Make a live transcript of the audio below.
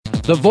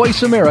the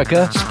Voice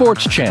America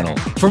Sports Channel.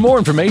 For more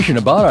information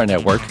about our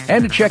network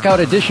and to check out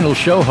additional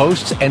show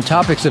hosts and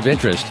topics of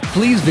interest,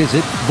 please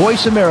visit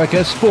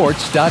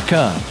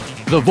voiceamericasports.com.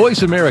 The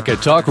Voice America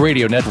Talk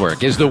Radio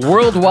Network is the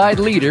worldwide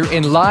leader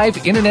in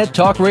live Internet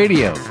talk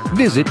radio.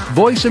 Visit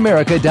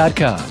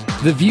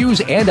voiceamerica.com. The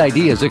views and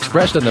ideas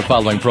expressed on the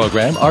following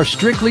program are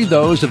strictly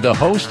those of the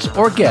hosts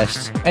or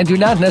guests and do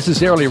not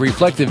necessarily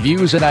reflect the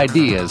views and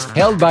ideas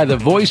held by the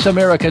Voice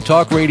America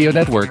Talk Radio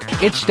Network,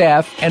 its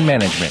staff, and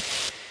management.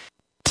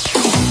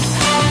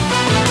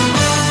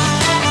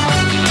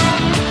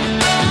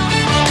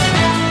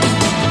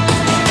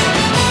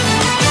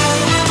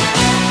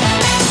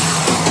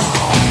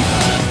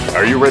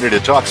 Are you ready to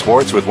talk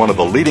sports with one of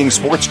the leading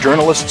sports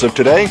journalists of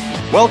today?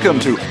 Welcome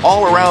to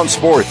All Around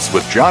Sports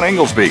with John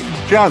Ingoldsby.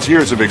 John's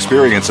years of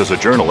experience as a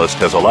journalist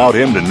has allowed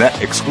him to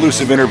net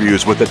exclusive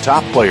interviews with the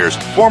top players,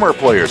 former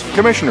players,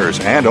 commissioners,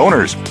 and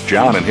owners.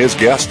 John and his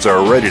guests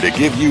are ready to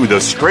give you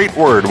the straight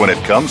word when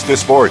it comes to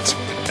sports.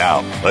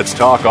 Now, let's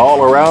talk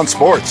all around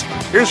sports.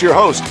 Here's your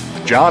host,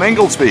 John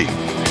Ingoldsby.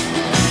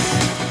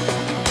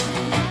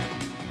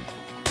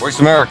 Voice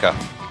America.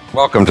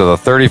 Welcome to the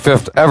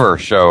 35th ever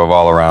show of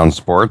All Around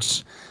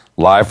Sports,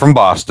 live from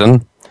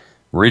Boston.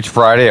 Where each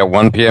Friday at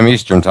 1 p.m.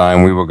 Eastern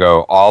Time, we will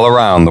go all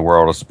around the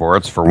world of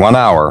sports for 1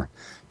 hour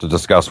to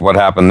discuss what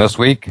happened this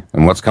week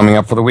and what's coming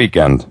up for the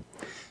weekend.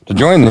 To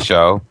join the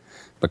show,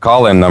 the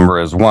call-in number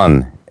is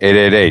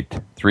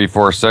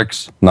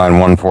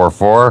 1-888-346-9144,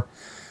 or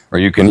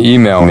you can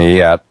email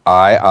me at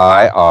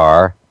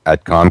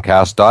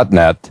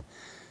iir@comcast.net,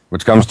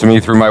 which comes to me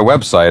through my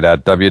website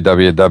at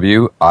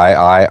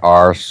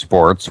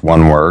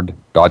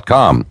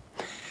www.iirsports.com.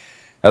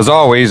 As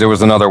always, it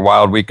was another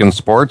wild week in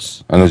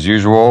sports, and as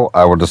usual,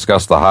 I will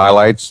discuss the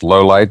highlights,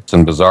 lowlights,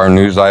 and bizarre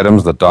news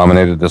items that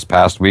dominated this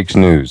past week's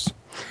news.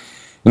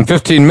 In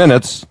 15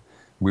 minutes,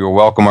 we will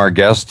welcome our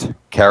guest,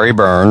 Carrie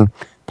Byrne,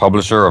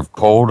 publisher of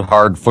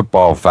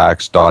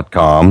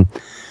ColdHardFootballFacts.com,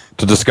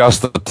 to discuss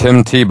the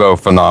Tim Tebow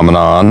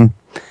phenomenon.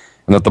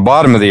 And at the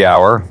bottom of the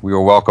hour, we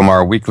will welcome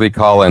our weekly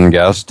call-in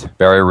guest,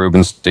 Barry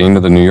Rubenstein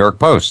of the New York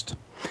Post.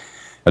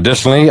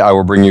 Additionally, I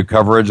will bring you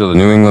coverage of the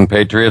New England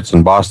Patriots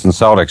and Boston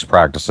Celtics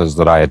practices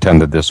that I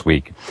attended this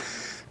week.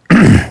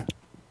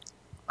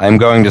 I'm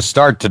going to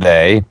start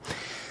today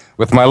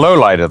with my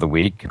lowlight of the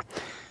week,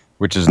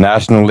 which is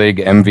National League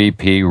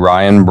MVP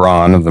Ryan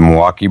Braun of the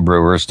Milwaukee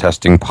Brewers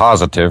testing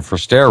positive for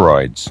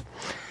steroids.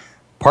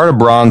 Part of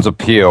Braun's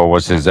appeal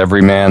was his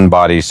everyman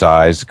body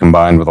size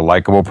combined with a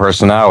likable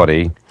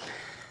personality,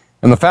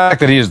 and the fact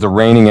that he is the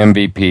reigning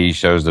MVP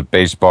shows that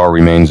baseball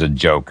remains a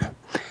joke.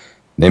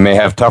 They may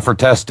have tougher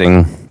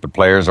testing, but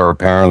players are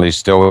apparently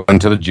still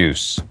into the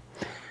juice.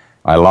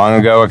 I long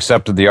ago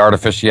accepted the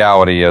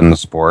artificiality in the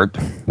sport,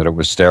 that it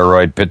was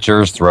steroid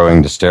pitchers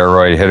throwing to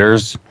steroid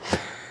hitters,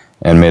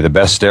 and may the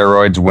best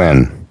steroids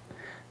win.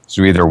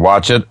 So either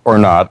watch it or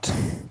not,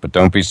 but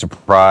don't be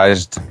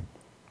surprised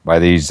by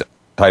these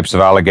types of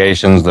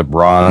allegations that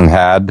Braun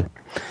had,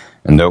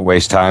 and don't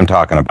waste time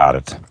talking about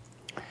it.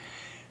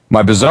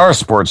 My bizarre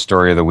sports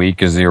story of the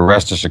week is the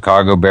arrest of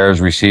Chicago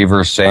Bears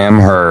receiver Sam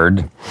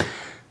Hurd,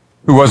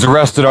 who was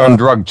arrested on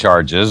drug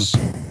charges,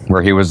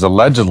 where he was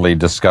allegedly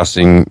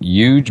discussing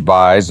huge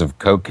buys of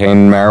cocaine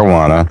and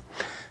marijuana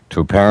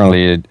to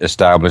apparently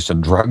establish a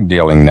drug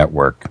dealing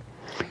network.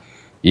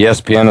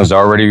 ESPN is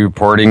already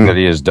reporting that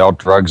he has dealt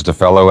drugs to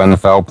fellow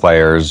NFL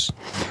players.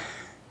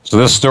 So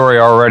this story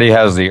already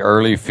has the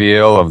early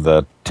feel of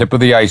the tip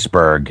of the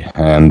iceberg.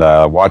 And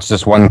watch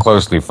this one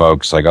closely,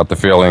 folks. I got the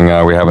feeling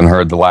we haven't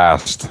heard the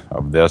last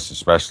of this,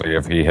 especially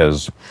if he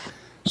has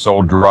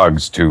sold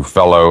drugs to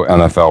fellow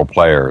NFL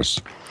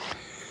players.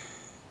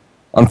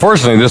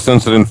 Unfortunately, this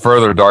incident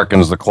further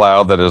darkens the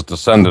cloud that has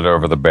descended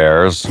over the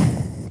Bears.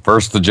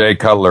 First, the Jay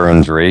Cutler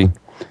injury.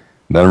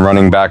 Then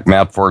running back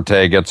Matt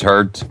Forte gets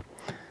hurt.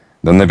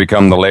 Then they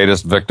become the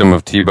latest victim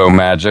of Tebow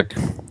magic.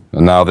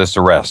 And now this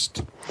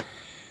arrest.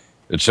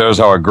 It shows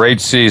how a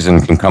great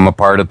season can come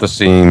apart at the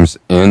seams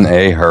in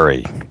a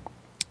hurry.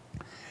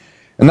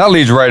 And that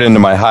leads right into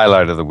my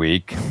highlight of the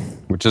week,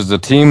 which is the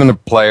team and the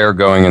player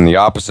going in the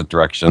opposite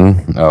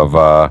direction of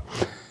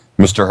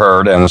Mr.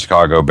 Hurd and the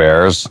Chicago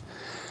Bears.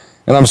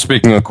 And I'm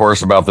speaking, of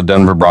course, about the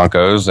Denver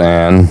Broncos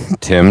and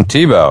Tim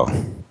Tebow.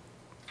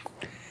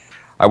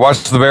 I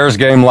watched the Bears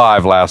game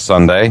live last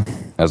Sunday,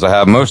 as I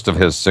have most of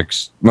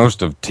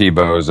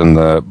Tebow's and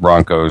the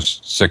Broncos'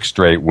 6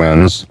 straight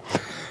wins,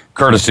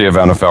 courtesy of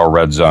NFL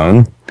Red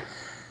Zone.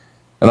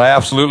 And I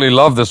absolutely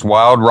love this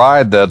wild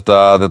ride that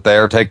they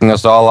are taking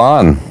us all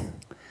on.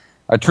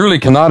 I truly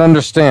cannot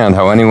understand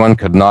how anyone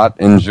could not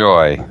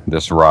enjoy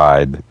this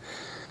ride,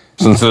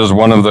 since it is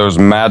one of those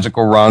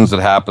magical runs that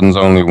happens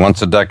only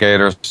once a decade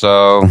or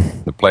so,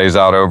 that plays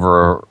out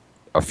over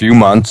a few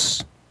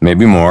months,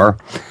 maybe more,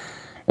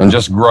 and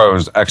just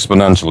grows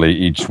exponentially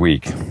each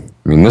week. I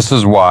mean, this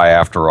is why,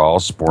 after all,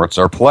 sports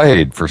are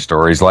played, for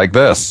stories like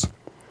this.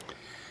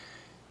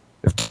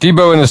 If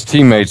Tebow and his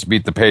teammates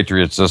beat the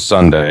Patriots this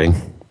Sunday,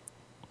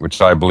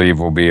 which I believe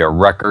will be a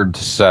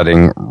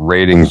record-setting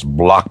ratings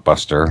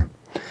blockbuster,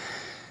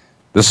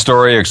 This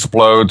story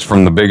explodes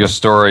from the biggest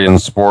story in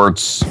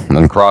sports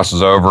and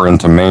crosses over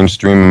into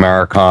mainstream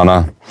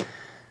Americana.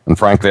 And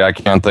frankly, I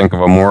can't think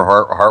of a more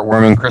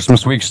heartwarming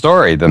Christmas week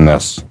story than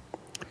this.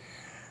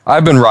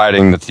 I've been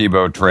riding the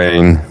Tebow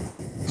train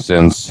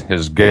since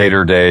his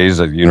Gator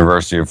days at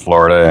University of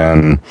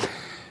Florida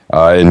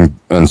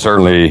and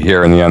certainly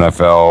here in the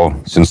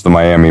NFL since the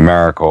Miami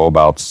Miracle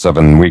about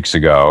 7 weeks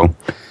ago.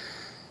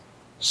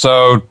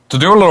 So to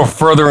do a little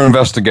further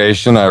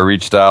investigation, I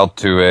reached out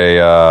to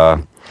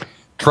a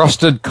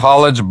trusted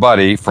college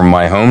buddy from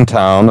my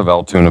hometown of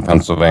Altoona,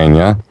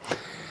 Pennsylvania.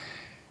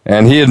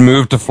 And he had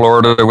moved to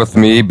Florida with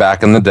me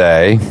back in the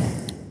day.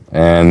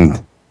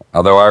 And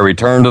although I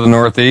returned to the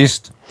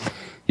Northeast,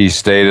 he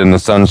stayed in the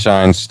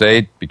Sunshine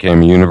State,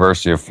 became a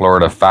University of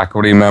Florida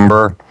faculty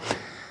member.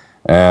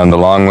 And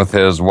along with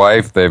his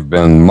wife, they've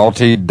been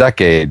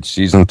multi-decade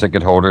season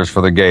ticket holders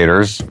for the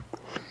Gators.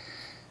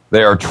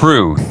 They are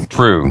true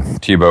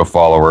Tebow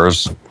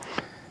followers,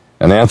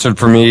 and answered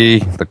for me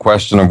the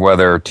question of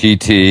whether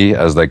TT,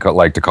 as they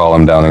like to call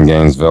him down in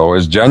Gainesville,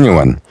 is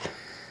genuine.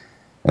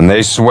 And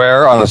they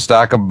swear on a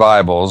stack of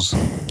Bibles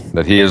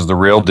that he is the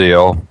real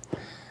deal,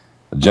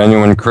 a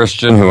genuine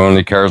Christian who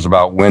only cares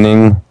about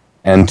winning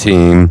and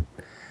team.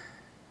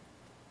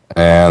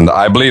 And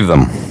I believe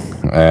them.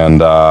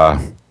 And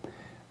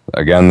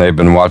again, they've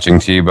been watching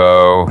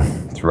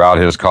Tebow throughout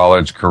his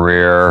college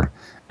career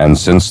and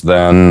since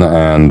then,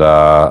 and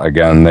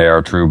again, they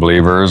are true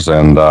believers,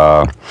 and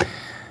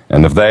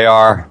if they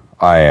are,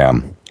 I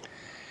am.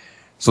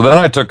 So then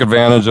I took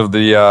advantage of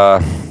the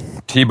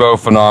Tebow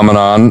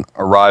phenomenon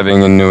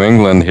arriving in New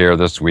England here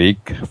this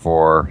week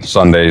for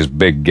Sunday's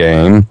big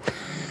game.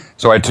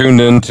 So I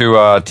tuned into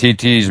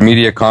TT's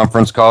media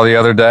conference call the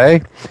other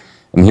day,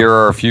 and here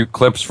are a few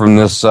clips from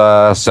this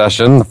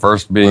session, the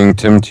first being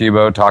Tim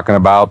Tebow talking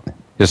about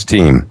his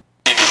team.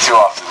 Too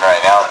often right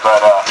now, but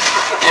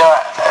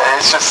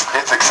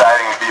it's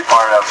exciting to be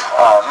part of,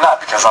 not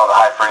because of all the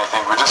hype or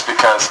anything, but just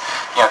because,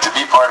 to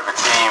be part of a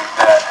team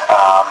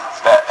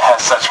that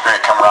has such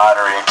great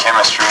camaraderie and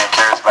chemistry and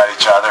cares about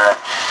each other and,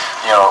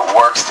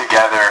 works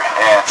together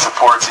and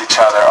supports each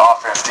other,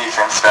 offense,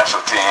 defense, special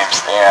teams,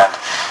 and,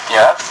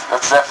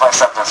 that's definitely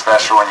something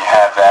special when you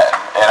have that,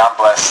 and I'm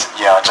blessed,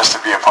 just to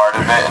be a part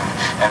of it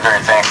and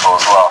very thankful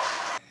as well.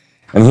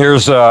 And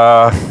here's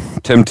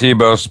Tim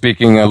Tebow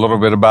speaking a little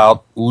bit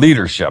about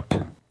leadership.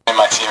 And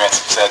my teammates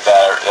have said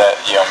that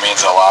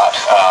means a lot.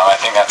 I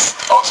think that's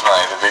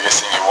ultimately the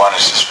biggest thing you want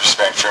is just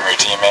respect from your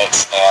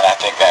teammates, and I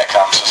think that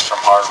comes just from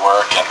hard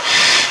work and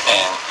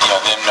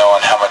them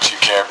knowing how much you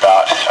care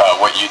about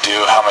what you do,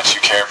 how much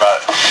you care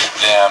about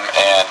them,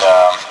 and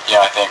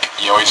I think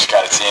we just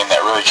got a team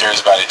that really cares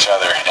about each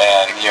other,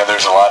 and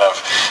there's a lot of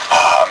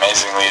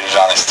amazing leaders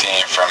on this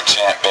team, from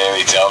Champ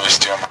Bailey to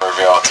Elvis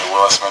Dumerville to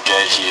Willis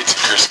McGahee to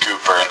Chris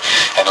Cooper,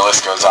 and the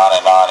list goes on,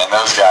 and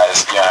those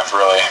guys have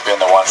really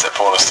been the ones that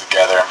pulled us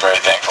together. I'm very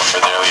thankful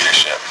for their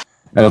leadership.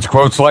 And it's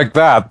quotes like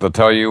that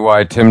tell you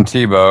why Tim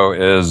Tebow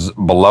is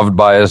beloved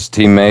by his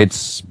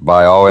teammates.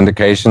 By all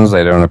indications,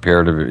 they don't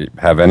appear to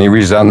have any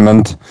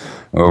resentment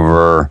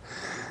over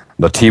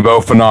the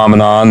Tebow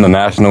phenomenon, the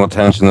national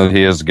attention that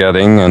he is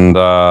getting. And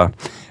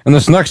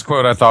this next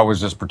quote I thought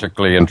was just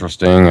particularly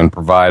interesting and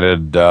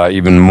provided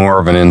even more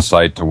of an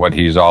insight to what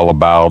he's all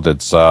about.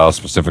 It's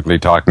specifically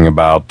talking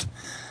about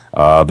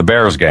the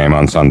Bears game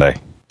on Sunday.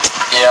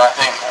 Yeah, I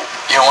think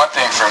one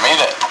thing for me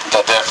that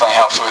definitely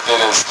helps with it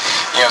is,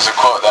 there's a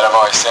quote that I've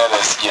always said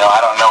is, I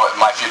don't know what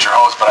my future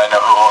holds, but I know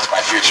who holds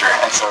my future.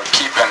 And so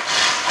keeping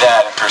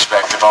that in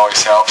perspective always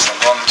helps. And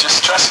then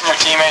just trusting your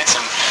teammates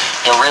and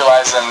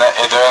realizing that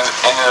at the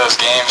end of those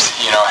games,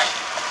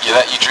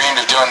 that you dreamed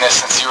of doing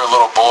this since you were a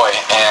little boy,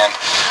 and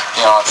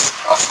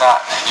let's not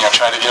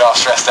try to get all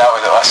stressed out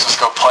with it. Let's just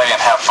go play and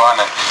have fun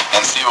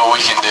and see what we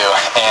can do.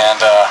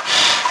 And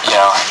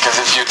because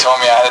if you told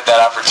me I had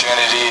that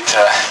opportunity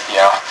to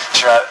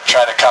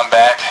try to come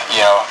back,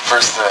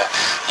 first the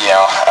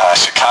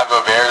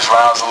Chicago Bears when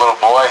I was a little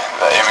boy,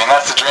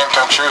 that's a dream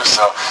come true.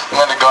 So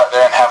I'm going to go out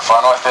there and have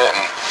fun with it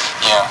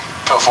and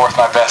put forth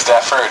my best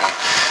effort and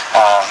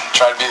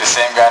try to be the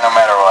same guy no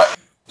matter what.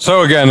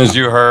 So again, as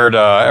you heard,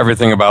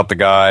 everything about the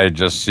guy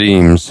just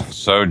seems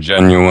so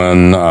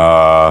genuine.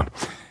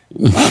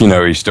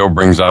 He still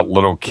brings out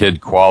little kid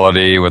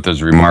quality with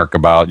his remark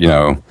about,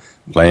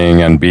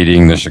 playing and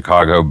beating the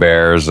Chicago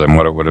Bears and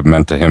what it would have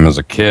meant to him as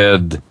a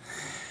kid.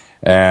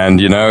 And,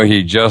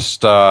 he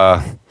just,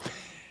 has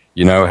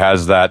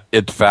that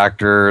it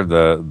factor,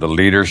 the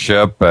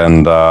leadership,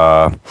 and,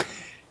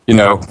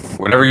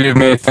 whatever you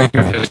may think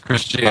of his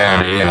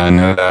Christianity, and I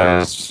know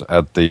that is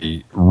at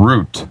the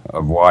root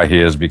of why he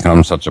has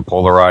become such a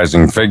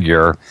polarizing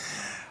figure,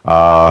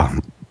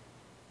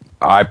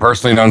 I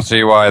personally don't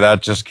see why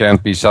that just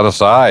can't be set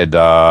aside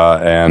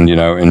and,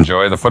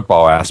 enjoy the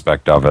football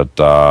aspect of it.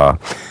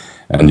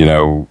 And,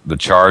 the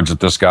charge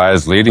that this guy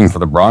is leading for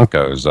the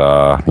Broncos,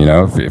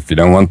 if you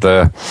don't want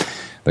the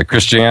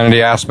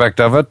Christianity aspect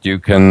of it, you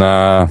can,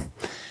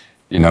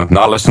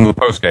 not listen to the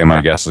postgame,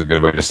 I guess is a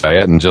good way to say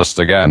it, and just,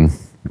 again,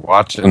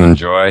 watch and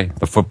enjoy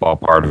the football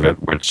part of it,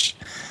 which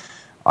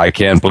I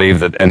can't believe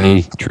that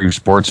any true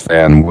sports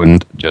fan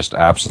wouldn't just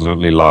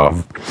absolutely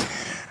love.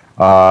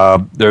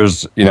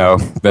 There's,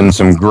 been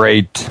some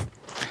great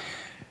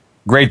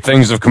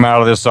things have come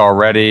out of this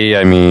already.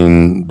 I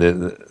mean,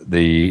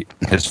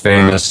 his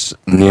famous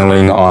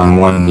kneeling on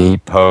one knee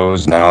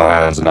pose now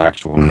has an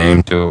actual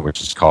name to it,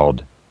 which is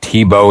called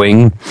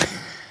Tebowing.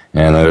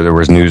 And there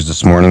was news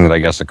this morning that I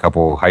guess a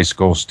couple high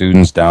school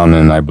students down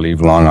in, I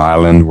believe, Long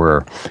Island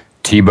were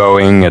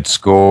Tebowing at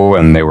school,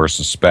 and they were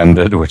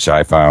suspended, which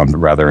I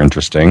found rather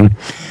interesting.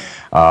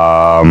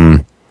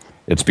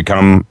 It's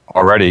become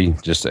already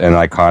just an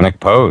iconic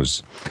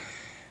pose.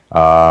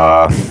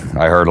 I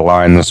heard a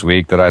line this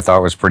week that I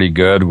thought was pretty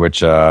good, which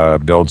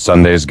billed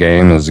Sunday's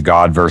game as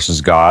God versus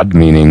God,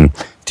 meaning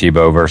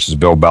Tebow versus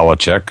Bill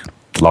Belichick.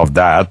 Loved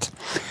that.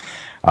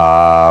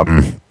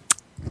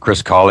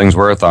 Chris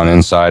Collingsworth on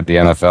Inside the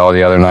NFL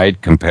the other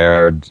night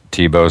compared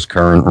Tebow's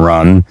current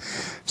run,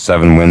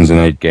 7 wins in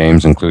 8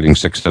 games, including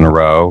 6 in a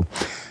row,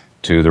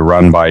 to the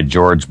run by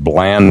George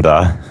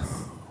Blanda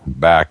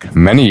back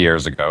many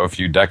years ago, a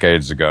few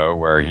decades ago,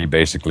 where he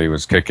basically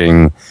was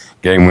kicking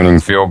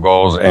game-winning field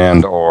goals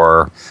and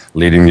or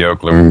leading the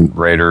Oakland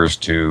Raiders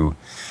to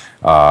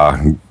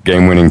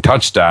game-winning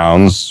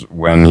touchdowns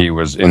when he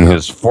was in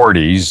his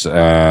 40s.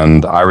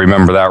 And I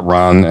remember that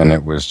run, and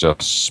it was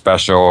just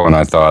special, and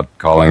I thought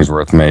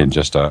Collingsworth made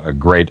just a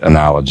great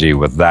analogy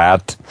with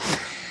that.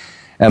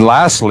 And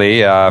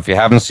lastly, if you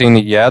haven't seen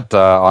it yet,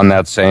 on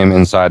that same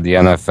Inside the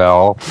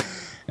NFL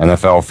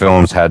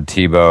Films had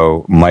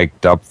Tebow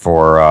mic'd up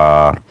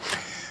for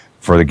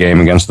the game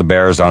against the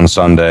Bears on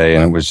Sunday,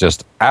 and it was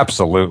just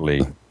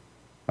absolutely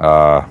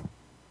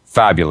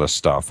fabulous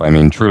stuff. I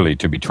mean, truly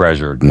to be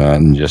treasured,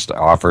 and just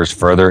offers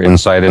further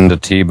insight into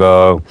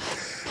Tebow.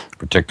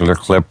 Particular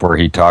clip where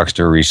he talks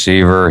to a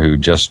receiver who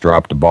just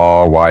dropped a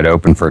ball wide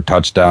open for a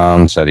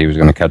touchdown, said he was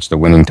going to catch the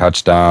winning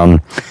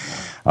touchdown.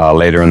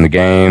 Later in the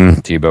game,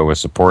 Tebow was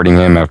supporting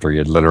him after he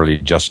had literally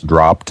just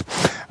dropped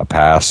a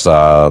pass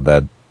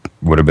that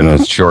would have been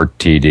a short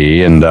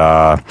TD,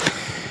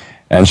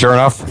 and sure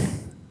enough,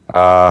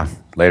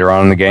 later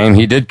on in the game,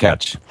 he did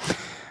catch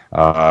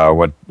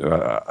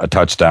a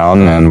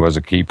touchdown and was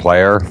a key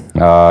player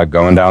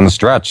going down the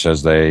stretch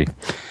as they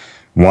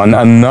won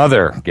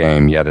another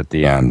game yet at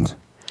the end.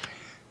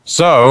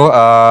 So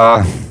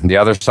the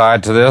other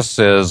side to this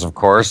is, of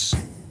course,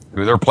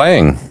 who they're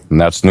playing,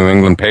 and that's New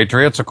England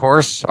Patriots, of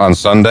course, on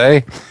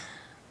Sunday.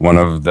 One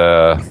of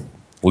the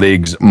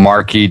league's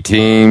marquee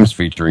teams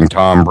featuring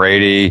Tom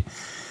Brady.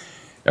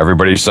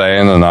 Everybody's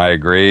saying, and I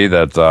agree,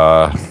 that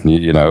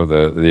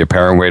the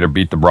apparent way to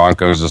beat the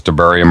Broncos is to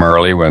bury them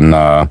early when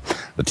the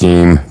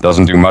team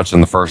doesn't do much in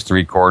the first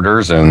 3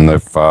 quarters, and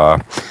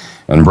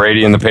and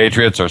Brady and the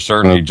Patriots are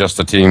certainly just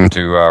the team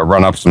to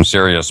run up some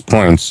serious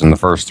points in the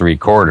first 3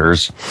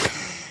 quarters.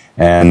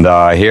 And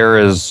here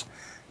is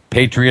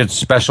Patriots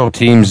special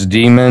teams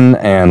demon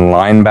and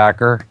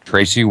linebacker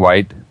Tracy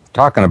White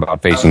talking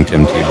about facing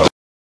Tim Tebow.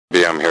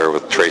 I'm here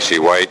with Tracy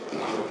White,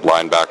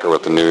 linebacker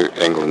with the New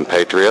England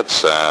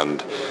Patriots,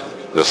 and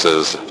this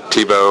is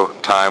Tebow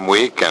Time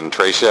week. And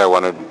Tracy, I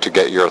wanted to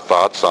get your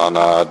thoughts on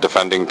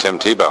defending Tim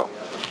Tebow.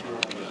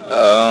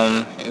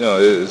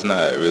 It's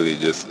not really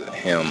just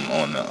him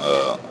on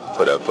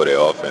for the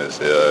offense.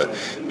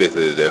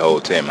 Basically, the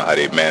whole team and how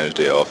they manage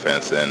their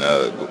offense and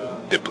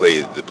the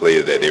plays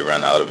that they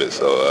run out of it.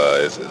 So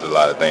it's a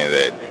lot of things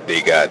that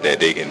they got that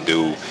they can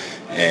do,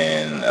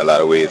 and a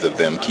lot of ways of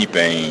them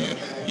keeping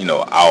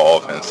our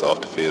offense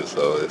off the field.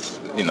 So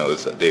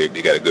they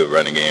got a good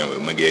running game with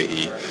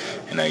McGahee,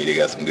 and they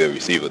got some good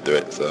receiver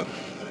threats. So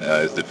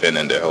it's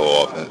defending their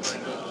whole offense.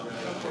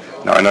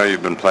 Now, I know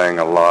you've been playing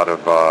a lot of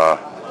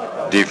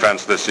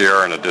defense this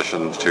year in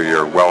addition to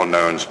your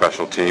well-known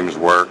special teams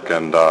work,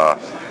 and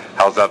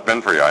how's that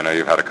been for you? I know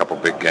you've had a couple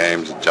big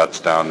games, Jets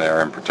down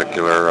there in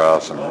particular,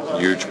 some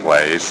huge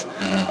plays.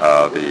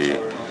 Mm-hmm.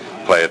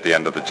 The play at the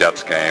end of the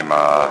Jets game,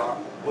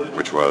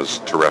 which was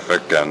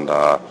terrific, and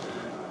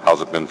how's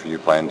it been for you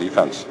playing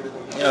defense?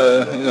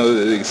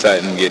 It's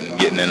exciting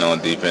getting in on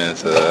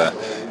defense. That's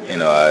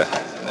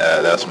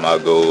my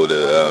goal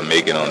to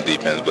make it on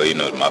defense. But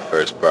my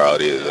first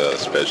priority is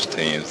special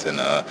teams, and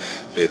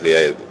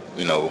basically,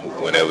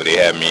 whenever they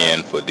have me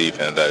in for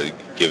defense, I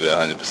give it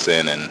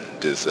 100% and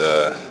just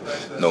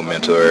no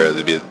mental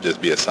errors. Just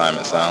be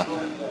assignment sound.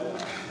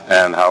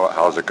 And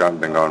how's it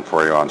been going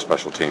for you on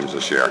special teams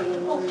this year?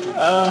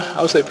 I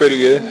would say pretty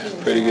good.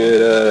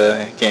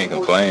 Can't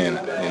complain.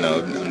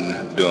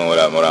 I'm doing what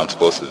I'm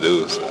supposed to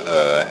do.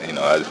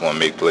 I just want to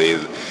make plays.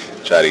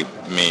 Try to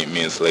me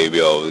and Slade,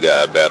 we always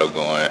got a battle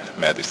going.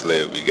 Matthew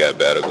Slade, we got a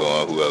battle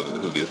going.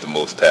 Who gets the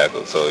most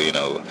tackles? So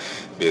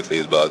basically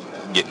it's about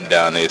getting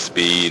down their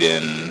speed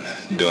and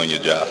doing your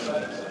job.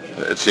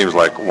 It seems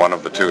like one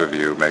of the two of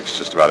you makes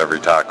just about every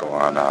tackle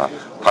on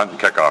punt and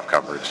kickoff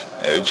coverage.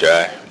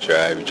 Yeah,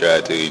 we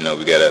try to.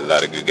 We got a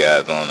lot of good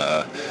guys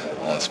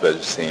on special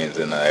teams,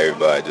 and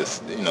everybody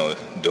just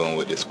doing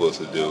what they're supposed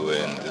to do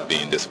and just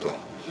being disciplined.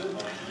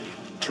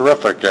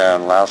 Terrific.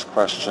 And last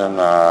question,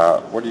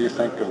 what do you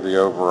think of the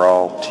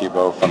overall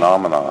Tebow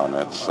phenomenon?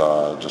 It's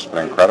just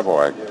been incredible.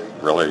 I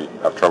really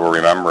have trouble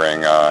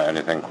remembering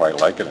anything quite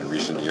like it in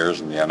recent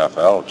years in the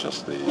NFL,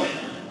 just the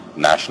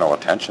national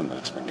attention that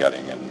it's been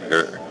getting. And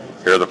here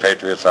the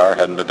Patriots are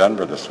heading to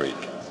Denver this week.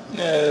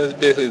 Yeah,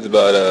 it's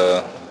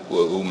about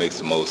who makes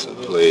the most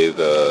plays,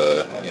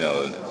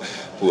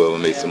 whoever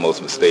makes the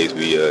most mistakes.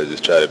 We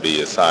just try to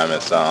be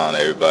assignment sound,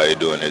 everybody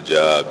doing their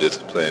job,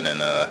 discipline, and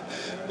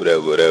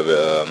whatever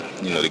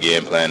the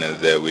game plan is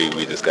that we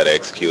just got to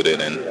execute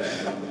it and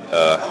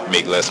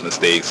make less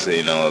mistakes,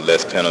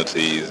 less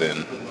penalties,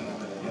 and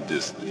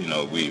just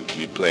we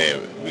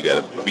playing.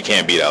 We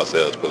can't beat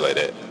ourselves, put it like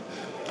that.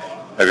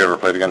 Have you ever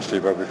played against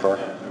Tebow before?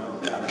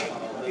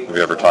 Have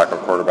you ever tackled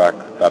a quarterback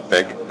that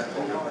big?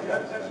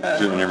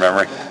 In your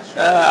memory?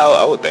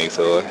 I would think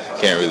so. I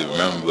can't really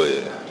remember,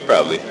 but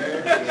probably.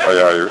 Oh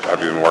yeah,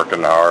 have you been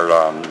working hard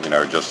on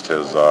just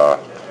his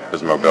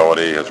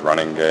mobility, his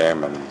running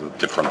game, and the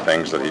different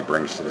things that he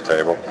brings to the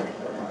table?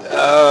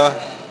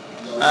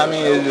 I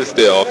mean, it's just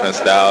the offense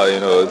style.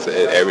 It's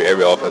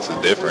every offense is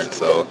different.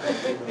 So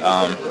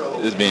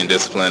just being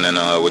disciplined and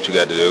what you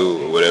got to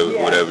do,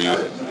 whatever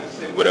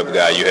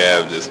guy you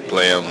have, just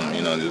play him.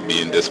 Just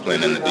being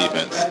disciplined in the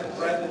defense.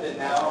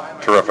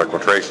 Terrific. Well,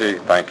 Tracy,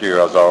 thank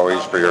you as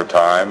always for your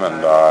time,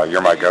 and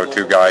you're my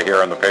go-to guy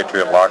here in the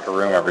Patriot locker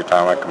room every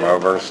time I come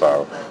over.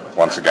 So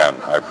once again,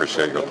 I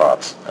appreciate your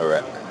thoughts. All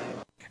right.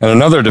 And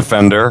another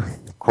defender,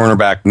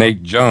 cornerback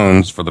Nate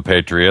Jones for the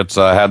Patriots,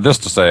 had this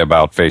to say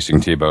about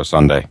facing Tebow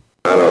Sunday.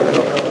 I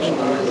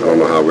don't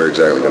know how we're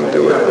exactly going to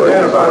do it, but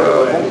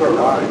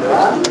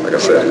like I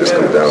said, it just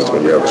comes down to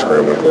when you have a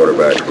scrambling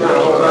quarterback,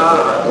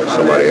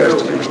 somebody has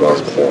to be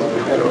responsible for him.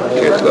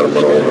 You can't just let him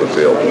run all over the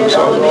field.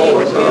 So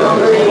we'll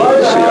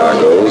see how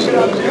it goes.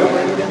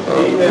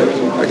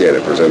 Again,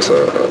 it presents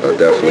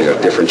definitely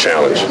a different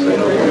challenge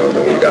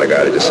when you got a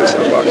guy that just sits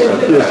in the box.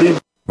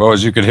 Well,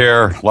 as you could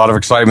hear, a lot of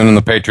excitement in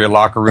the Patriot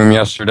locker room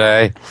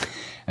yesterday,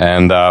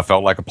 and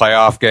felt like a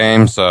playoff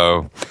game,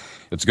 so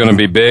it's going to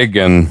be big.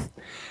 And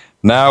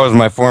now is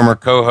my former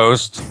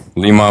co-host,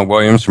 Lemont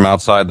Williams from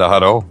Outside the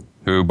Huddle,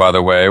 who, by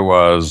the way,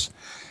 was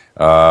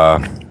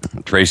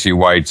Tracy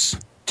White's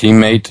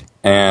teammate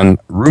and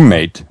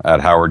roommate at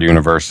Howard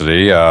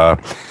University.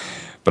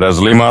 But as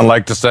Lemont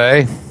liked to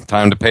say,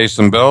 time to pay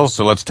some bills,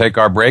 so let's take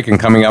our break. And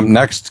coming up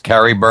next,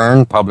 Carrie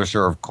Byrne,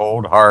 publisher of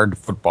Cold Hard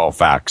Football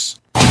Facts.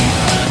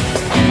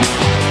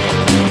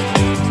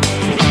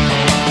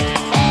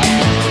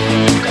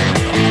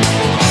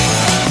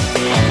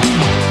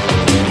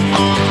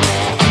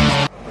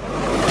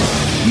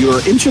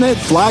 Your internet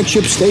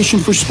flagship station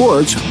for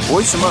sports,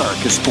 Voice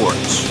America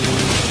Sports.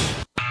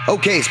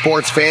 Okay,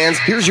 sports fans,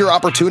 here's your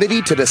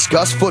opportunity to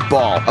discuss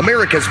football,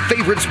 America's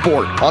favorite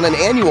sport. On an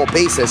annual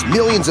basis,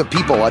 millions of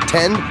people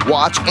attend,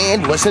 watch,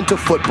 and listen to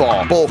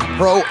football, both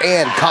pro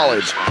and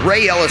college.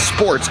 Ray Ellis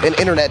Sports, an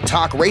internet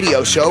talk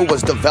radio show,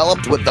 was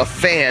developed with the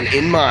fan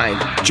in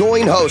mind.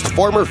 Join host,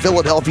 former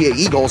Philadelphia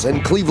Eagles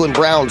and Cleveland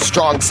Browns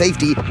strong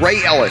safety,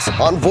 Ray Ellis,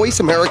 on Voice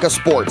America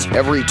Sports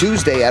every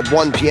Tuesday at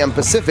 1 p.m.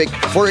 Pacific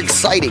for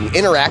exciting,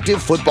 interactive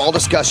football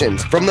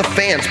discussions from the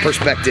fans'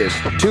 perspective.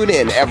 Tune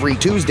in every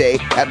Tuesday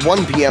at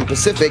 1 p.m.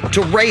 Pacific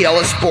to Ray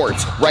Ellis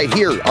Sports right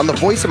here on the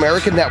Voice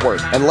America Network,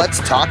 and let's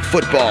talk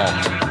football.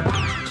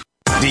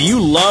 Do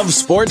you love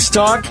sports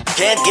talk?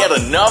 Can't get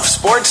enough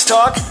sports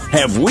talk?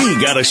 Have we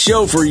got a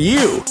show for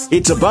you?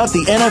 It's about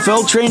the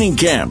NFL training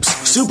camps,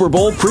 Super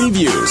Bowl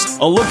previews,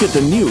 a look at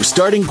the new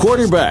starting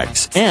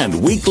quarterbacks,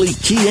 and weekly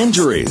key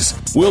injuries.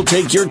 We'll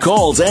take your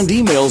calls and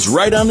emails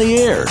right on the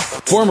air.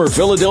 Former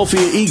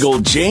Philadelphia Eagle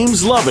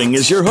James Loving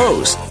is your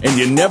host, and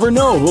you never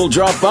know who'll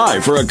drop by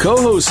for a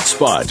co-host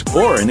spot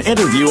or an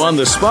interview on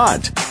the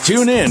spot.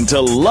 Tune in to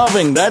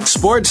Loving That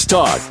Sports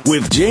Talk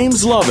with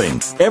James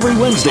Loving every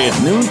Wednesday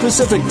at noon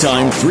Pacific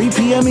Time, 3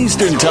 p.m.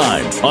 Eastern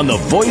Time on the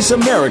Voice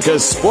America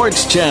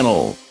Sports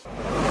Channel.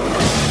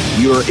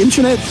 Your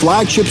internet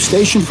flagship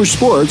station for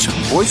sports,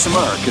 Voice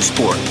America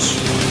Sports.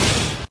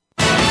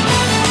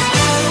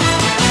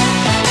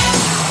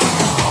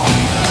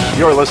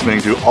 You're listening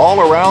to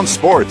All Around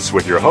Sports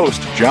with your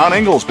host, John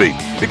Ingoldsby.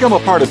 Become a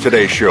part of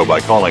today's show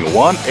by calling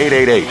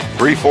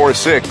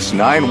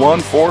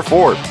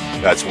 1-888-346-9144.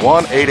 That's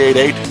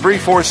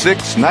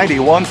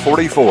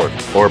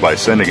 1-888-346-9144. Or by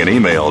sending an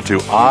email to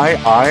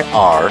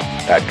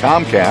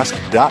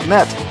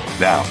iir@comcast.net.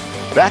 Now,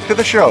 back to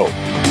the show.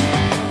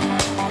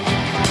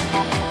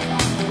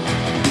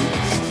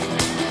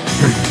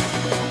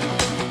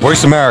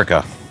 Voice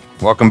America.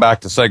 Welcome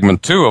back to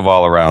segment 2 of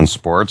All Around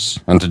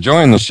Sports. And to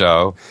join the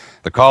show,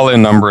 the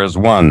call-in number is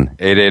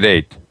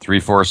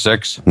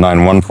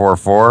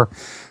 1-888-346-9144.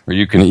 Or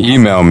you can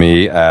email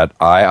me at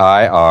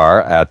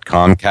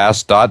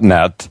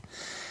iir@comcast.net.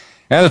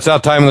 And it's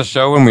that time of the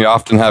show when we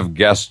often have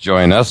guests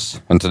join us.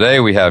 And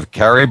today we have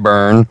Carrie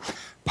Byrne,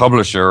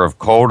 publisher of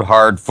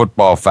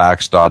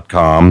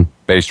ColdHardFootballFacts.com,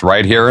 based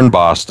right here in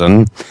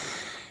Boston.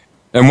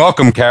 And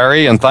welcome,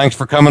 Carrie, and thanks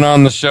for coming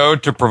on the show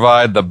to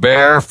provide the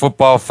bare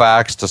football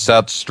facts to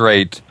set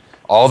straight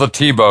all the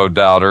Tebow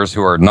doubters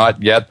who are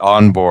not yet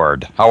on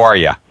board. How are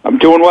you? I'm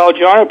doing well,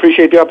 John. I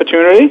appreciate the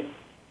opportunity.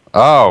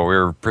 Oh, we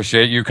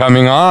appreciate you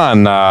coming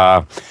on.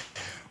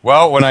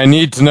 Well, when I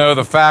need to know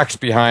the facts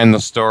behind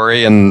the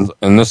story, and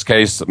in this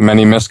case,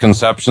 many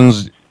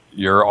misconceptions,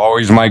 you're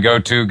always my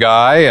go-to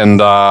guy, and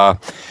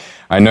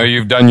I know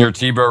you've done your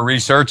Tebow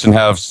research and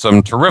have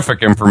some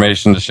terrific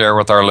information to share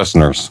with our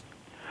listeners.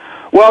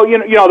 Well, you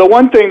know, the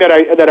one thing that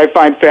I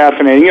find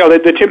fascinating,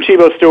 the Tim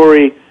Tebow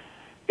story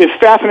is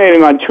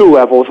fascinating on two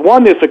levels.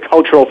 One is the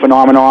cultural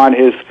phenomenon,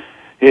 his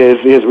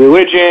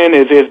religion,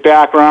 his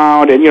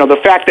background, and the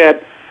fact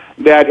that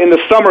in the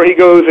summer he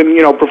goes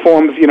and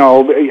performs,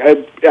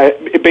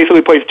 it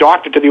basically plays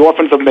doctor to the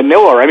orphans of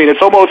Manila. I mean,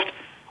 it's almost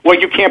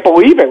like you can't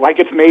believe it, like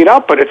it's made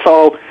up, but it's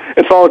all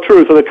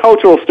true. So the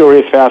cultural story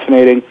is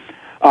fascinating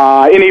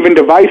and even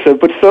divisive,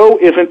 but so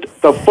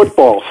isn't the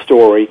football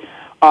story.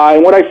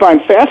 And what I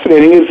find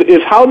fascinating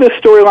is how this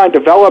storyline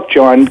developed,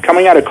 John,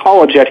 coming out of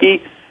college, that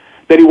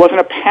he wasn't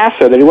a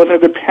passer, that he wasn't a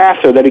good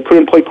passer, that he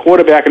couldn't play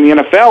quarterback in the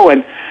NFL,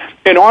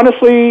 and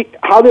honestly,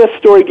 how this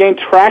story gained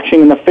traction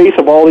in the face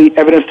of all the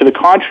evidence to the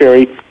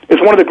contrary is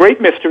one of the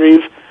great mysteries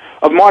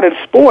of modern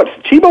sports.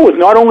 Tebow was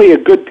not only a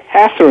good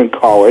passer in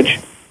college,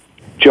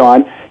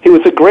 John, he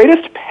was the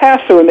greatest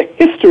passer in the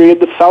history of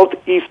the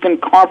Southeastern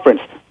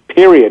Conference,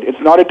 period.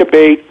 It's not a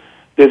debate.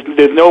 There's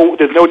no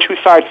two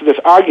sides to this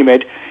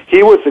argument.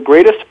 He was the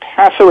greatest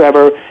passer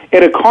ever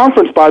in a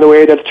conference, by the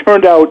way, that's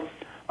turned out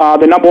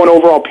the number one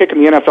overall pick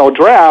in the NFL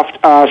draft.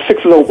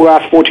 6 of the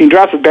last 14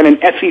 drafts have been an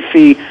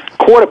SEC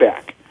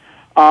quarterback,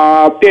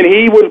 and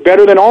he was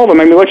better than all of them.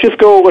 I mean, let's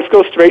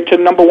go straight to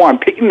number one,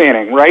 Peyton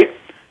Manning, right?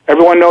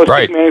 Everyone knows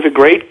right. Peyton Manning's a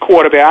great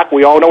quarterback.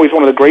 We all know he's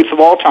one of the greats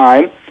of all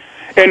time,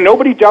 and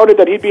nobody doubted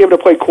that he'd be able to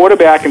play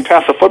quarterback and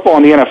pass the football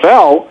in the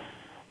NFL.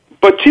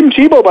 But Tim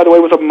Tebow, by the way,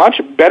 was a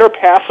much better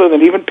passer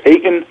than even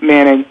Peyton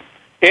Manning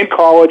in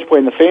college,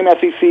 playing the same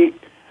SEC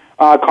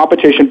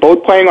competition,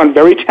 both playing on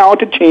very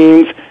talented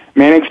teams.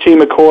 Manning's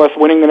team, of course,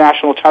 winning the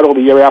national title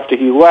the year after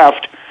he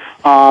left.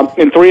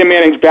 And 3 of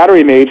Manning's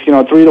battery mates, 3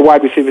 of the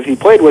wide receivers he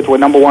played with were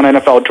number one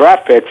NFL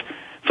draft picks.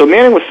 So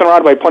Manning was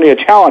surrounded by plenty of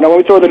talent. Now, let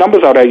me throw the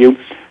numbers out at you.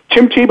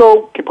 Tim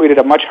Tebow completed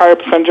a much higher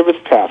percentage of his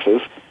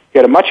passes. He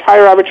had a much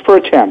higher average per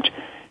attempt.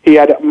 He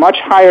had a much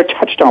higher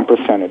touchdown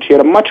percentage. He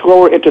had a much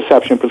lower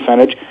interception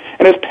percentage.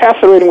 And his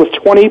passer rating was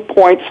 20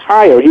 points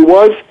higher. He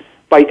was,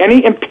 by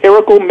any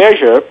empirical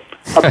measure,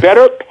 a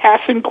better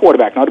passing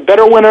quarterback. Not a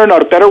better winner,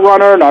 not a better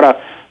runner, not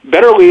a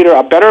better leader,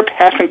 a better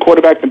passing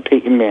quarterback than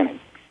Peyton Manning.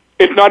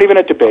 It's not even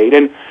a debate.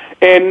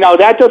 And now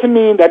that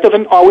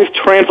doesn't always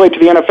translate to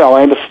the NFL.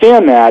 I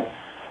understand that.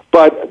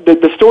 But the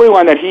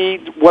storyline that he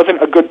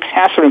wasn't a good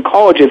passer in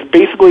college is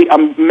basically a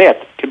myth,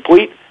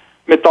 complete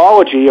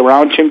mythology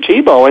around Tim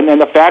Tebow. And then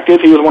the fact is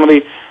he was one of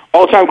the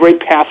all-time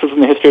great passers in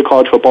the history of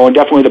college football and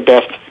definitely the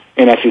best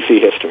in SEC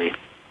history.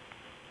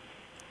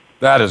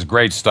 That is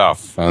great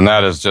stuff, and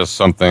that is just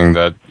something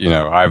that,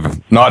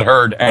 I've not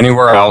heard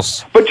anywhere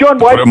else. But John,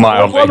 what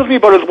bothers me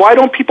about it is why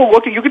don't people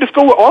look at, you can just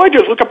go, all I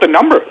do is look up the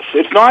numbers.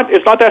 It's not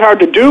that hard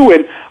to do,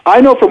 and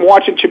I know from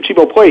watching Tim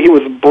Tebow play, he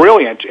was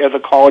brilliant as a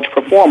college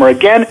performer.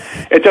 Again,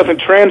 it doesn't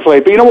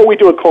translate, but you know what we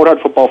do at Cold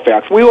Hard Football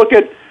Facts? We look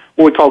at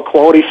what we call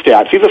quality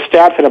stats. These are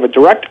stats that have a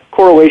direct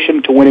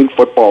correlation to winning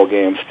football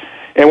games.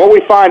 And what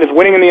we find is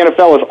winning in the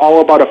NFL is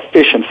all about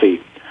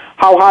efficiency.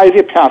 How high is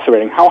your passer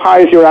rating? How high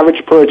is your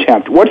average per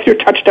attempt? What's your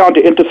touchdown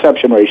to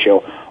interception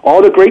ratio? All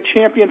the great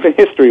champions in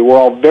history were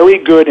all very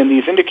good in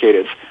these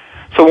indicators.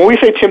 So when we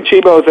say Tim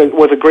Tebow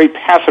was a great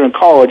passer in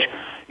college,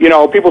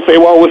 people say,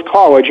 well, it was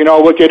college.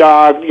 Look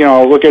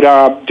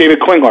at David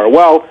Klingler.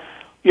 Well,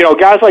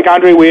 guys like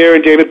Andre Weir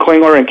and David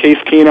Klingler and Case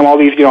Keenum, all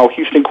these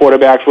Houston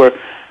quarterbacks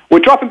were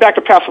dropping back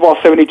to pass the ball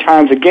 70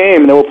 times a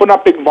game, and they were putting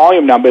up big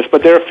volume numbers,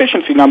 but their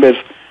efficiency numbers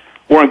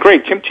weren't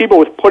great. Tim Tebow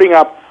was putting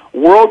up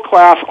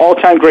world-class,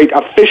 all-time great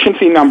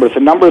efficiency numbers, the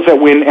numbers that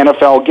win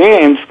NFL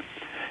games.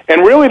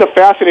 And really the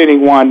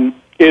fascinating one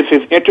is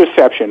his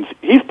interceptions.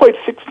 He's played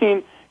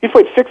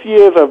 6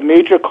 years of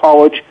major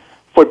college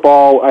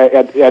football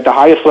at the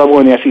highest level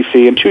in the SEC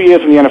and 2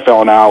 years in the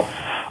NFL now.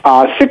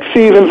 6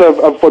 seasons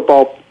of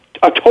football,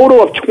 a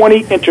total of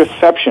 20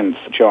 interceptions,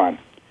 John.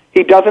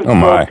 He doesn't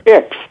throw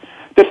picks.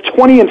 That's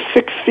 20 in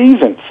 6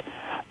 seasons.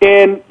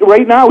 And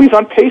right now he's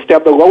on pace to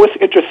have the lowest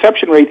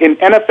interception rate in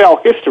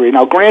NFL history.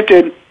 Now,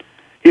 granted,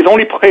 he's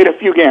only played a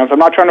few games. I'm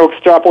not trying to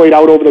extrapolate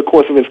out over the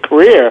course of his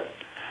career.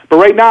 But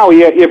right now,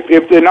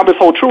 if the numbers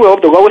hold true, he'll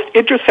have the lowest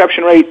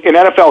interception rate in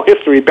NFL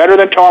history, better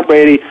than Tom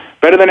Brady,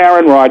 better than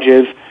Aaron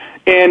Rodgers.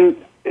 And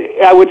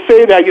I would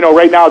say that,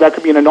 right now that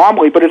could be an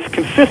anomaly, but it's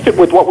consistent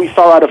with what we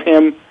saw out of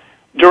him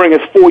during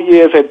his 4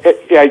 years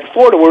at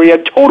Florida, where he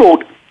had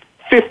totaled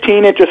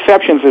 15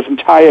 interceptions his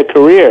entire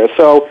career.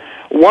 So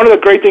one of the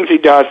great things he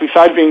does,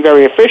 besides being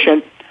very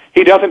efficient,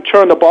 he doesn't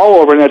turn the ball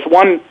over, and that's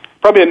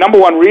probably the number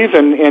one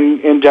reason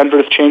in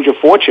Denver's change of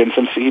fortune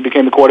since he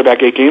became the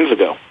quarterback 8 games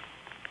ago.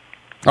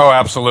 Oh,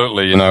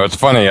 absolutely. It's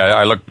funny.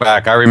 I look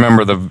back. I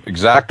remember the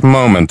exact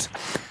moment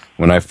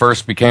when I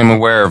first became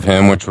aware of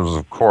him, which was,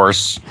 of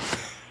course,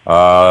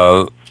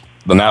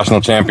 the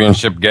national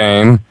championship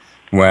game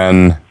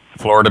when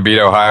Florida beat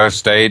Ohio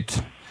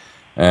State,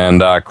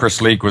 and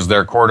Chris Leak was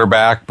their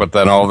quarterback, but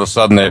then all of a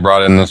sudden they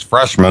brought in this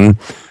freshman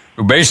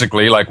who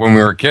basically, like when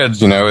we were kids,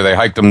 they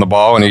hiked him the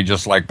ball and he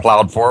just like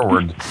plowed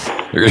forward,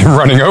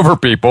 running over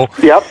people.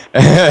 Yep.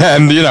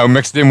 And,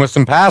 mixed in with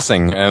some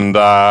passing. And,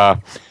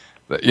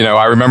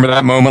 I remember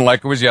that moment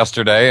like it was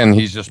yesterday, and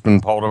he's just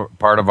been part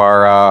of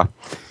our,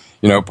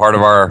 part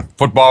of our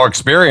football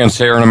experience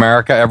here in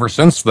America ever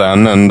since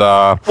then. And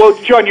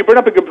well, John, you bring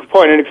up a good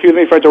point, and excuse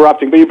me for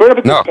interrupting, but you bring up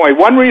a good point.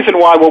 One reason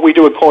why what we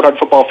do at Cold Hard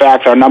Football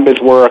Facts, our numbers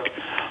work,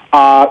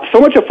 so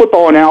much of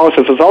football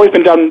analysis has always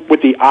been done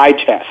with the eye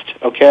test,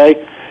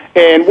 okay?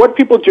 And what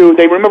people do,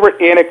 they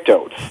remember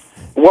anecdotes.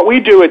 What we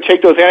do is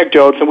take those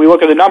anecdotes and we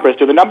look at the numbers.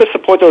 Do the numbers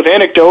support those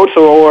anecdotes,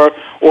 or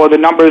do the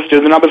numbers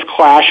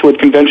clash with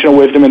conventional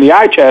wisdom in the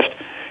eye test?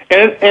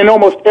 And in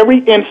almost every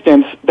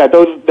instance that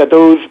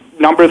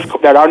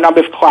our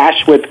numbers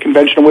clash with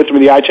conventional wisdom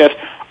in the eye test,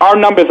 our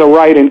numbers are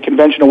right and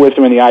conventional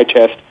wisdom in the eye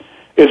test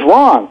is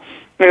wrong.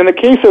 And in the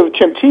case of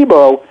Tim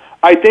Tebow,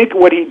 I think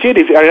what he did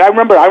is, I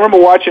remember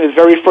watching his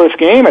very first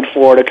game at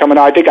Florida coming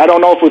out. I don't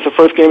know if it was the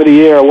first game of the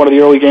year or one of the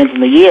early games in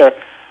the year,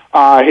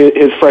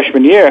 his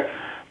freshman year.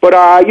 But,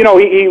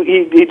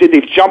 he did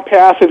these jump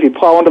passes, he'd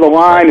plow under the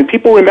line, and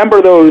people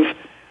remember those,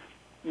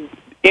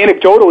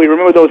 anecdotally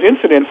remember those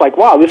incidents like,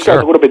 wow, this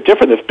guy's a little bit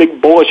different, this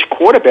big bullish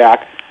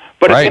quarterback.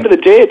 But at the end of the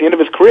day, at the end of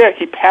his career,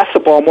 he passed the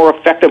ball more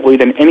effectively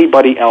than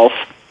anybody else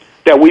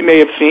that we may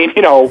have seen,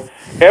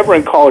 ever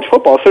in college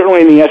football,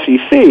 certainly in the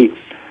SEC.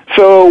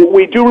 So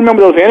we do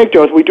remember those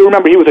anecdotes. We do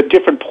remember he was a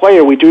different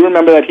player. We do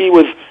remember that he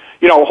was,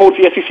 holds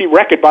the SEC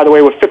record, by the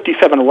way, with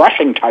 57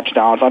 rushing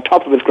touchdowns on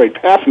top of his great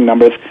passing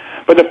numbers.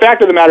 But the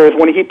fact of the matter is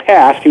when he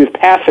passed, he was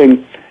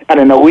passing at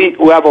an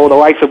elite level, the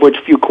likes of which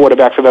few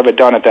quarterbacks have ever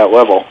done at that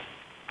level.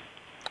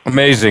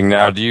 Amazing.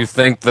 Now, do you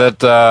think that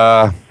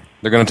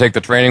they're going to take the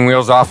training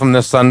wheels off him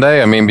this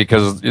Sunday? I mean,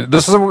 because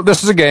this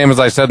is a game, as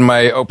I said in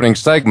my opening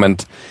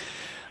segment,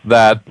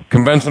 that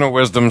conventional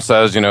wisdom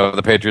says,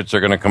 the Patriots are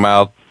going to come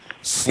out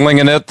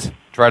slinging it,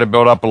 try to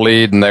build up a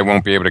lead, and they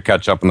won't be able to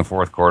catch up in the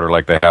fourth quarter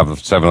like they have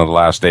 7 of the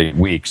last 8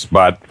 weeks.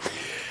 But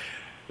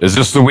is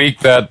this the week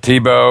that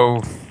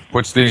Tebow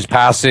puts these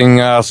passing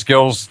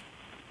skills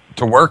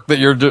to work that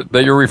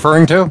you're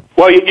referring to?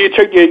 Well,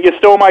 you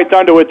stole my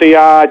thunder with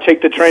the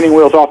take the training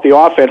wheels off the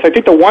offense. I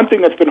think the one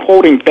thing that's been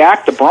holding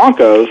back the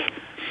Broncos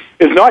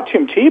is not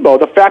Tim Tebow.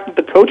 The fact that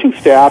the coaching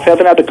staff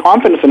hasn't had the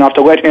confidence enough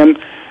to let him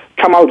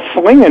come out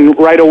slinging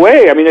right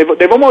away. I mean,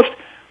 they've almost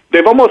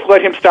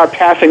let him start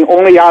passing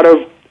only out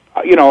of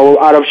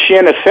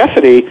sheer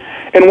necessity.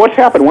 And what's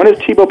happened? When has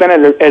Tebow been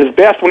at his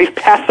best? When he's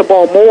passed the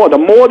ball more. The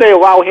more they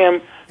allow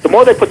him, the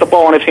more they put the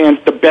ball in his hands,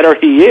 the better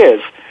he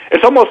is.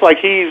 It's almost like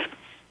he's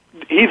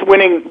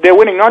winning. They're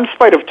winning not in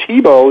spite of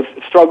Tebow's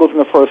struggles in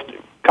the first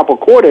couple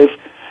quarters.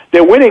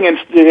 They're winning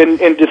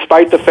in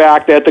despite the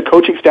fact that the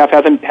coaching staff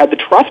hasn't had the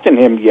trust in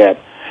him yet.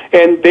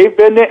 And they've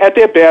been at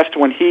their best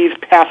when he's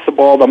passed the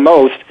ball the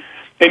most.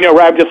 And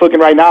I'm just looking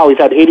right now. He's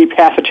had 80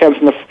 pass attempts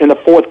in the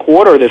fourth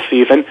quarter this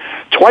season,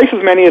 twice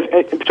as many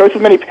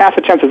pass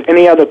attempts as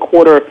any other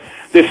quarter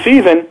this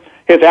season.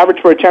 His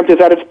average per attempt is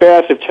at its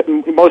best.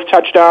 Most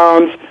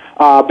touchdowns,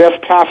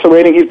 best passer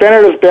rating. He's been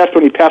at his best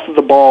when he passes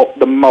the ball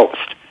the most.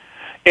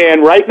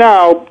 And right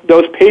now,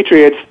 those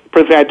Patriots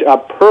present a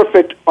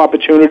perfect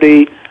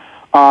opportunity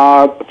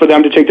for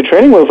them to take the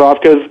training wheels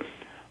off because,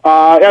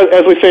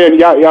 as we say in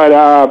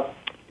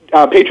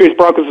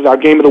Patriots-Broncos is our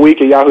game of the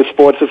week at Yahoo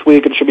Sports this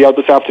week. It should be out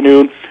this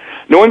afternoon.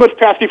 New England's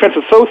pass defense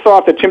is so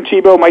soft that Tim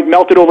Tebow might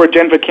melt it over a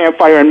Denver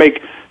campfire and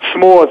make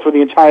s'mores for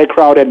the entire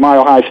crowd at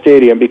Mile High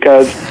Stadium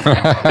because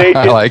they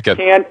just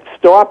can't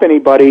stop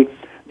anybody.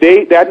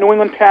 That New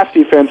England pass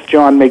defense,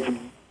 John, makes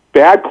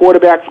bad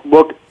quarterbacks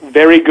look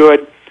very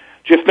good.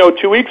 Just know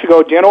 2 weeks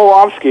ago, Dan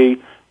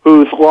Orlovsky,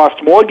 who's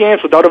lost more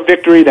games without a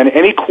victory than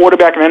any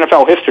quarterback in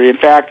NFL history. In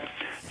fact,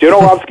 Dan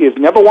Orlovsky has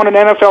never won an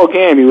NFL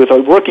game. He was a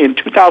rookie in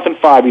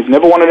 2005. He's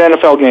never won an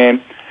NFL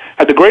game.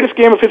 Had the greatest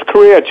game of his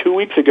career 2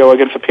 weeks ago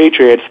against the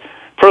Patriots.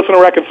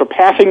 Personal records for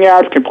passing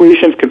yards,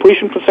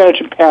 completion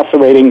percentage, and passer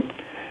rating.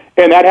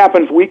 And that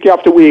happens week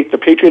after week. The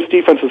Patriots'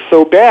 defense is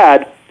so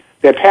bad,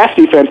 their pass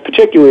defense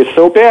particularly is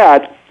so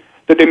bad,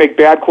 that they make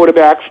bad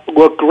quarterbacks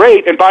look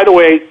great. And by the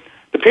way,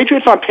 the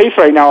Patriots are on pace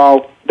right now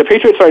are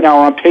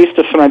on pace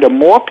to surrender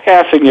more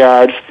passing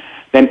yards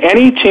than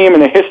any team in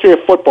the history of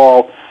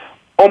football,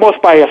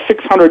 almost by a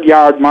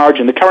 600-yard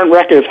margin. The current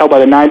record is held by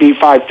the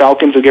 95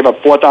 Falcons, who give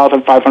up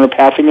 4,500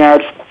 passing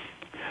yards.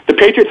 The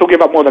Patriots will give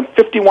up more than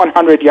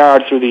 5,100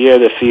 yards through the year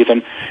this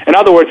season. In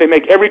other words, they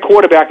make every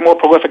quarterback more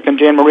prolific than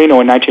Dan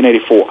Marino in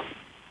 1984.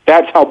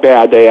 That's how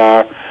bad they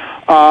are.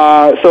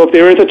 So if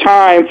there is a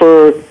time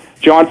for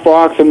John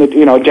Fox and the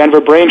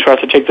Denver Brain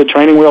Trust to take the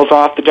training wheels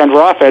off the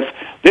Denver offense,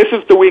 this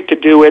is the week to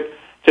do it,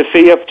 to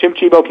see if Tim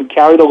Tebow can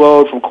carry the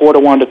load from quarter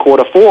one to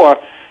quarter four.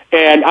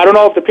 And I don't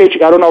know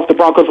if the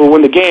Broncos will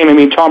win the game. I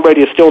mean, Tom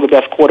Brady is still the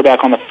best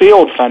quarterback on the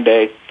field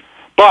Sunday,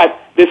 but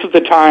this is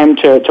the time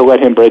to let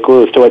him break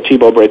loose, to let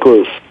Tebow break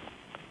loose.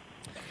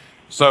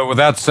 So with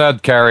that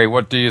said, Carrie,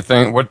 what do you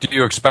think? What do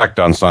you expect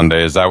on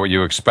Sunday? Is that what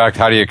you expect?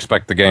 How do you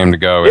expect the game to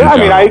go? Yeah,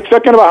 I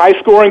expect kind of a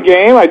high-scoring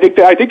game. I think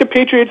the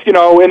Patriots, and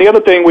the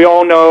other thing we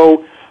all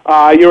know,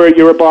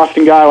 you're a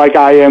Boston guy like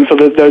I am, so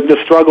the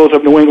struggles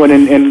of New England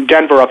and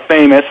Denver are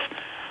famous.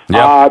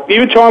 Yep.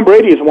 Even Tom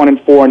Brady is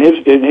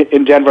 1-4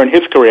 in Denver in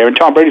his career, and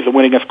Tom Brady's the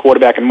winningest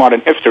quarterback in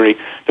modern history.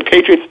 The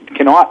Patriots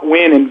cannot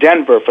win in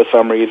Denver for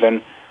some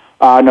reason,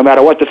 no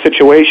matter what the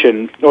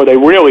situation, or they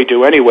really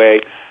do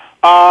anyway.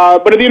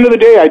 But at the end of the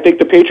day, I think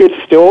the Patriots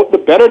are still the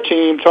better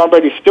team. Tom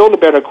Brady's still the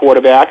better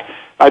quarterback.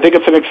 I think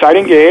it's an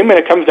exciting game, and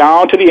it comes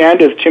down to the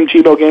end, as Tim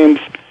Tebow games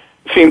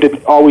seem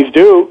to always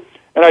do.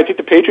 And I think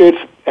the Patriots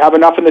have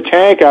enough in the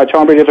tank.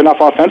 Tom Brady has enough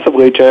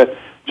offensively to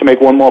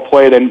make one more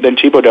play than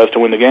Tebow does to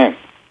win the game.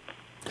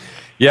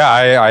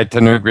 Yeah, I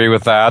tend to agree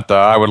with that.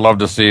 I would love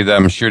to see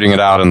them shooting it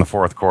out in the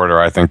fourth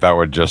quarter. I think that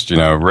would just,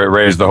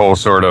 raise the whole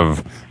sort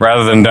of,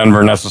 rather than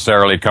Denver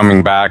necessarily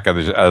coming back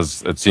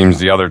as it seems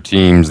the other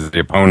teams, the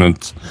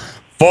opponents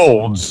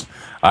folds,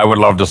 I would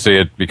love to see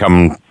it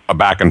become a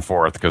back and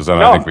forth, because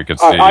then I think we could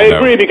see. I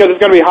agree, because it's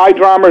going to be high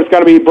drama. It's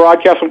going to be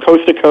broadcast from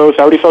coast to coast.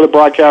 I already saw the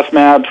broadcast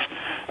maps.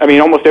 I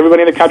mean, almost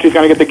everybody in the country is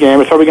going to get the game.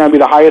 It's probably going to be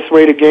the highest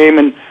rated game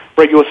and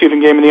regular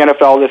season game in the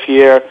NFL this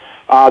year.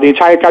 The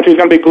entire country is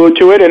going to be glued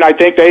to it, and I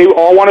think they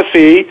all want to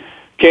see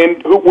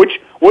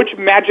which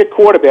magic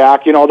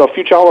quarterback, the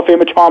future Hall of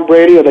Famer Tom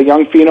Brady or the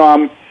young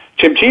phenom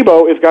Tim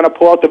Tebow, is going to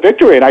pull out the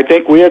victory. And I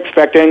think we're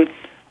expecting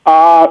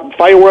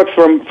fireworks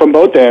from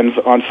both ends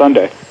on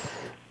Sunday.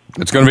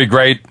 It's going to be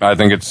great. I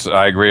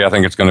agree. I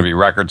think it's going to be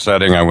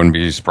record-setting. I wouldn't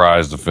be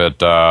surprised if it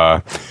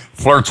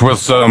flirts with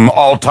some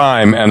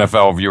all-time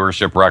NFL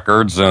viewership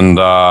records, and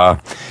I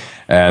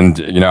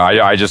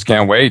just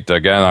can't wait.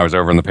 Again, I was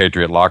over in the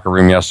Patriot locker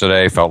room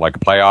yesterday. Felt like a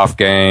playoff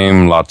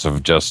game. Lots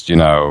of just,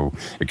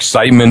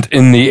 excitement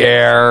in the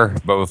air,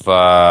 both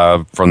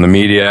from the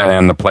media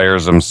and the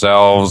players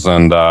themselves.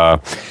 And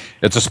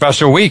it's a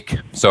special week.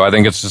 So I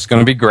think it's just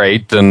going to be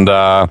great. And,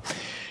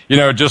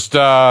 just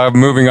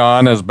moving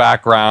on as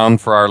background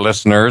for our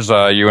listeners,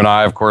 you and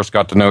I, of course,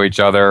 got to know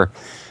each other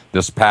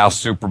this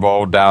past Super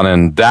Bowl down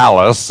in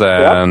Dallas.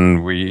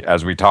 And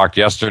as we talked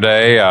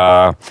yesterday,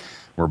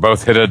 we're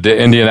both headed to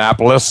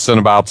Indianapolis in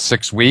about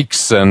 6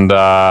 weeks, and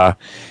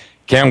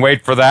can't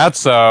wait for that.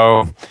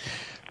 So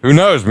who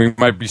knows? We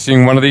might be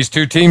seeing one of these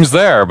two teams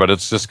there, but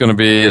it's going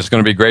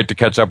to be great to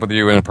catch up with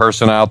you in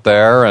person out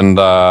there, and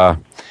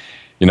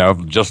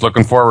just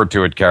looking forward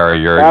to it, Carrie.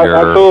 You're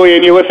absolutely,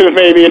 and your listeners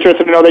may be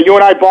interested to know that you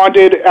and I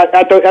bonded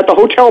at the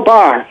hotel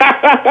bar.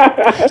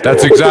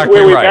 That's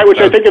exactly right. Which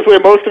I think is where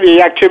most of the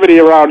activity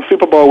around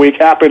Super Bowl week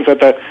happens in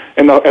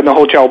the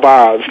hotel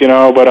bars.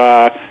 But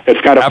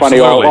it's kind of funny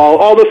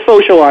all the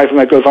socializing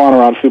that goes on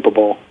around Super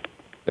Bowl.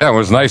 Yeah, it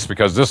was nice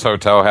because this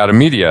hotel had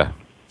a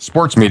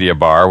sports media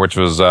bar, which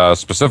was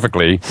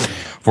specifically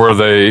for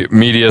the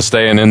media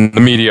staying in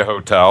the media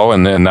hotel,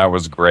 and that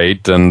was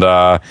great. And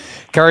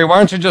Carrie, why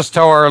don't you just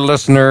tell our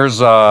listeners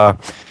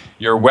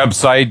your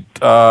website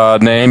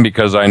name,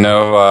 because I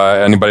know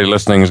anybody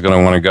listening is going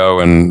to want to go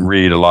and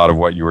read a lot of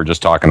what you were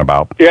just talking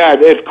about. Yeah,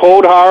 it's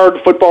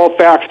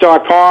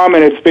coldhardfootballfacts.com,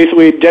 and it's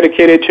basically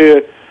dedicated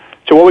to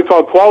what we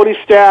call quality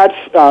stats,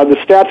 the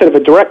stats that have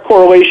a direct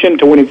correlation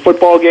to winning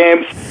football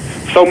games.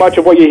 So much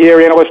of what you hear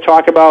analysts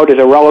talk about is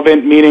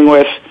irrelevant,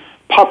 meaningless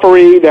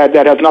puffery that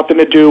has nothing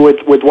to do with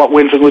what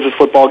wins and loses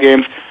football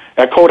games.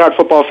 At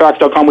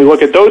coldhardfootballfacts.com, we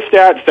look at those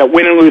stats that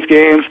win and lose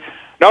games.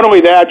 Not only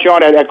that,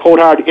 John, at Cold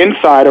Hard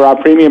Insider, our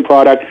premium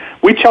product,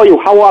 we tell you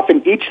how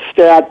often each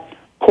stat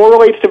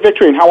correlates to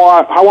victory and how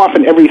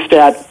often every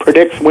stat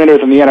predicts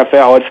winners in the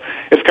NFL.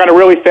 It's kind of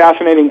really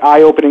fascinating,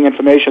 eye-opening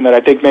information that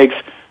I think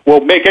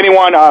will make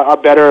anyone a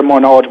better,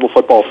 more knowledgeable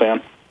football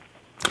fan.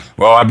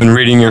 Well, I've been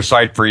reading your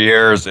site for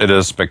years. It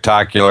is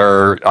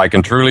spectacular. I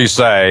can truly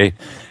say,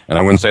 and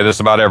I wouldn't say this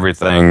about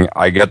everything,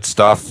 I get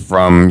stuff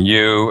from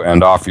you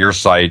and off your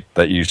site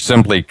that you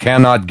simply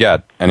cannot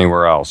get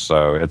anywhere else.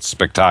 So it's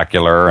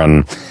spectacular,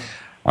 and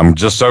I'm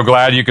just so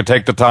glad you could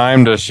take the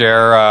time to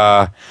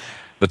share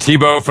the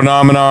Tebow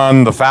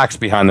phenomenon, the facts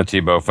behind the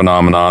Tebow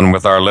phenomenon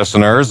with our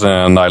listeners,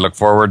 and I look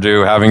forward to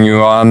having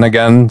you on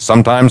again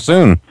sometime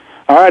soon.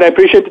 All right, I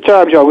appreciate the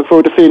time, Joe. I look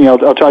forward to seeing you.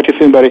 I'll talk to you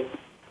soon, buddy.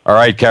 All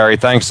right, Carrie,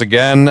 thanks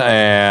again.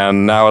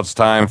 And now it's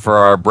time for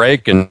our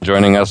break. And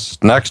joining us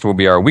next will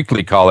be our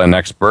weekly call-in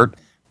expert,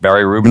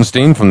 Barry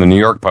Rubenstein from the New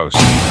York Post.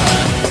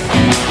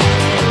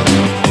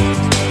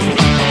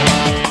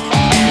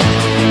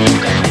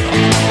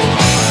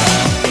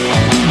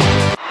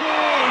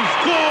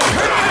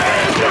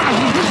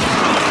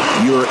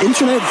 Your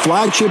internet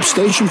flagship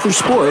station for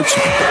sports.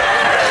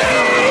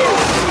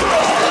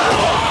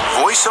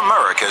 Voice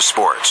America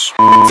Sports.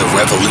 The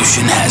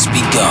revolution has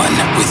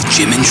begun with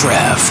Jim and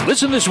Trav.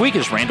 Listen this week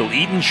as Randall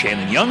Eaton,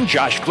 Shannon Young,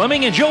 Josh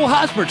Fleming, and Joe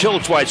Hosmer tell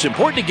us why it's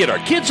important to get our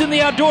kids in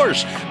the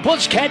outdoors.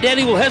 Plus, Cat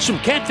Daddy will have some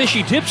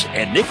catfishing tips,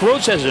 and Nick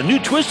Rhodes has a new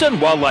twist on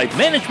wildlife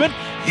management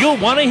you'll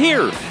want to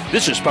hear.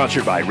 This is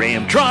sponsored by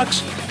Ram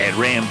Trucks at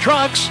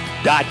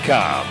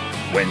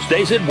ramtrucks.com.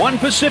 Wednesdays at 1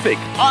 Pacific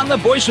on the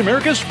Voice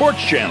America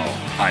Sports Channel.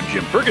 I'm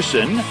Jim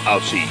Ferguson.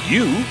 I'll see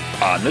you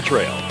on the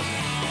trail.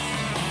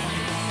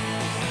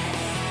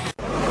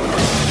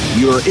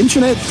 Your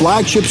internet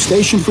flagship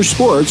station for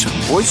sports,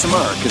 Voice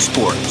America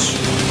Sports.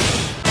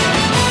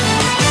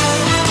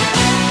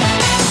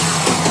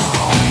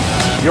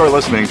 You're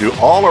listening to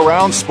All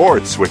Around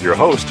Sports with your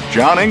host,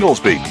 John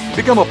Ingoldsby.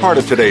 Become a part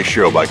of today's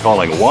show by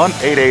calling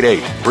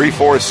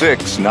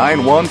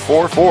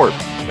 1-888-346-9144.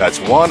 That's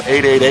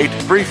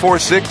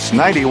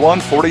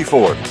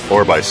 1-888-346-9144.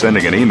 Or by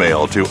sending an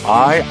email to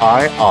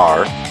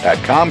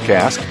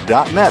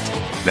iir@comcast.net.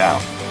 Now,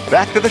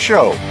 back to the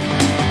show.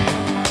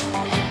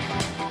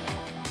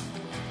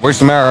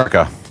 Voice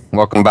America,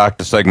 welcome back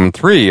to segment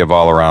 3 of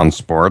All Around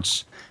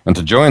Sports. And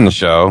to join the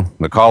show,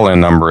 the call-in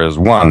number is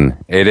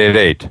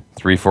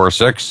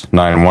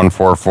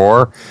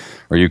 1-888-346-9144,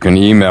 or you can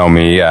email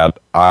me at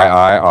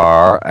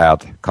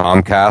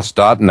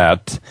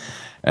iir@comcast.net.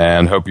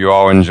 And hope you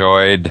all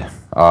enjoyed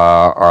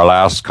our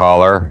last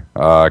caller,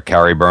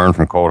 Carrie Byrne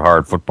from Cold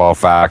Hard Football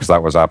Facts.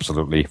 That was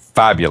absolutely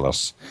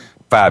fabulous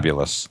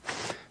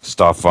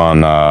stuff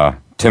on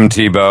Tim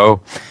Tebow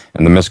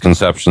and the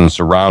misconceptions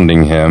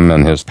surrounding him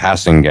and his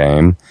passing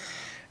game.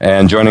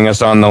 And joining us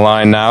on the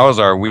line now is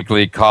our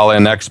weekly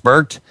call-in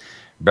expert,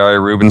 Barry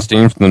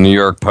Rubenstein from the New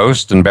York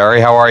Post. And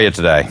Barry, how are you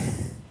today?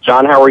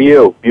 John, how are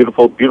you?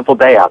 Beautiful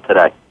day out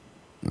today.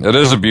 It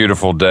is a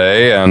beautiful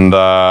day, and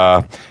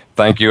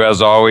thank you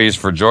as always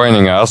for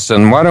joining us.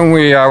 And why don't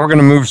we're going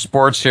to move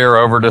sports here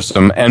over to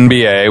some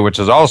NBA, which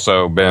has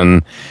also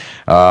been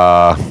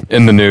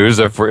in the news.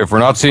 If we're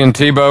not seeing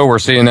Tebow, we're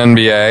seeing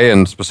NBA,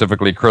 and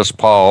specifically Chris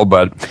Paul.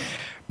 But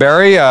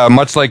Barry,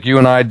 much like you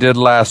and I did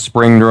last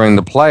spring during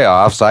the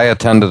playoffs, I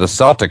attended a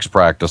Celtics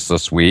practice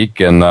this week,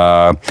 and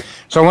so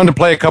I wanted to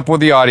play a couple of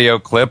the audio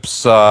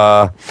clips,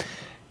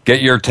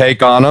 get your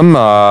take on them.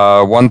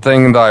 One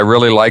thing that I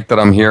really like that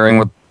I'm hearing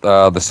with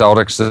the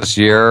Celtics this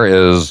year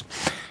is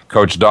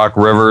Coach Doc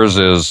Rivers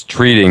is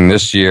treating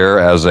this year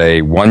as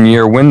a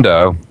one-year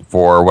window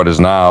for what is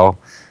now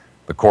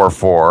the core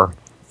four,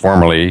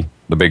 formerly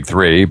the big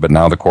three, but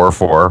now the core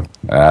four,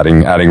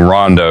 adding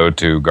Rondo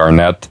to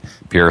Garnett,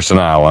 Pierce, and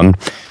Allen.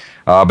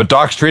 But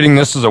Doc's treating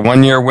this as a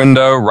one-year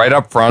window right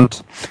up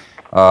front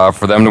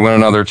for them to win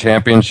another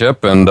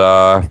championship. And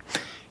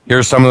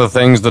here's some of the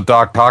things that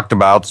Doc talked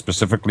about,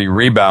 specifically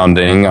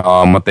rebounding,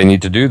 what they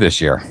need to do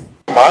this year.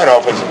 Behind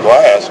offensive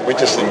glass, we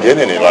just didn't get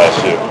any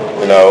last year.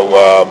 You know,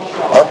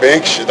 our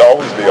bigs should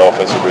always be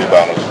offensive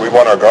rebounders. We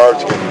want our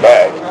guards getting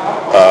back.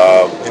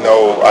 You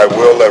know, I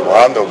will let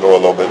Rondo go a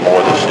little bit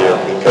more this year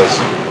because,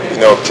 you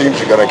know, if teams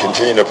are going to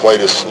continue to play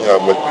this, you know,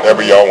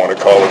 whatever y'all want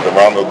to call it, the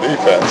Rondo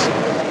defense,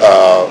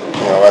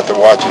 you know, after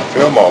watching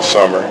film all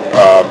summer,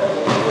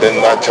 then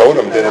I told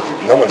him that if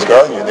no one's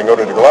guarding you, then go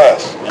to the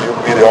glass. You'll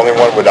be the only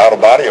one without a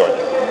body on you.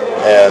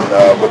 And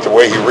with the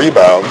way he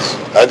rebounds,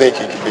 I think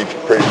he can be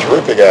pretty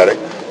terrific at it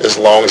as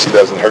long as he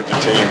doesn't hurt the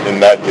team in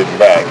not getting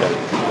back. And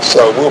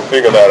so we'll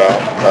figure that out.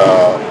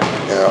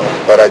 You know,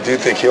 but I do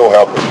think he'll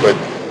help us. But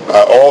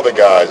all the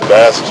guys,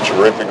 Bass is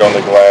terrific on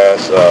the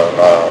glass. You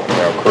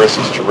know, Chris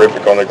is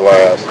terrific on the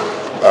glass.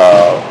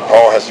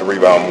 Paul has to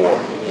rebound more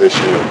this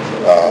year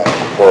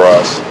for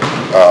us.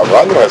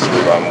 Rondo has to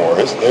rebound more.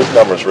 His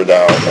numbers were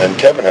down, and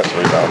Kevin has to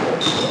rebound more.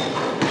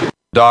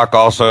 Doc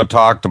also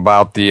talked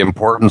about the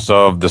importance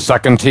of the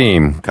second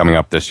team coming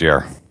up this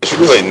year. It's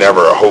really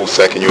never a whole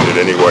second unit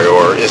anyway,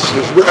 or it's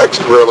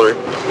actually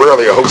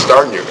rarely a whole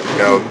starting unit. You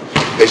know,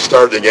 they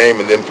start the game,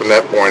 and then from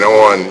that point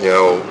on, you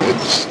know,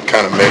 it's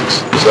kind of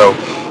mixed. So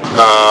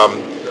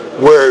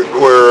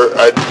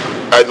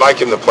I'd like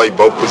him to play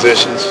both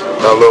positions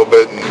a little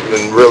bit,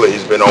 and really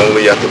he's been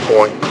only at the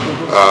point.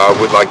 I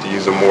would like to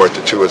use him more at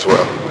the two as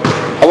well.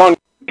 How long?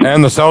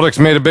 And the Celtics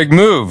made a big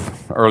move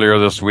earlier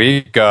this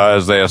week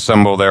as they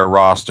assemble their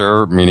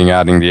roster, meaning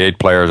adding the 8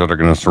 players that are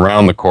going to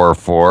surround the core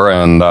four.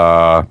 And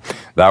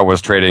that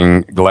was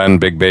trading Glenn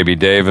Big Baby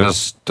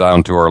Davis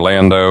down to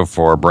Orlando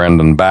for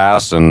Brandon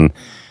Bass. And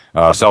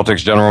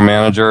Celtics general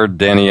manager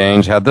Danny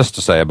Ainge had this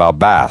to say about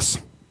Bass.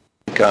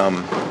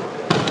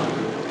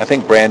 I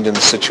think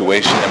Brandon's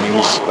situation, I mean,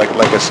 he's, like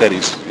I said,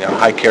 he's a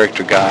high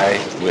character guy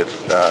with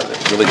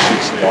really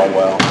shoots the ball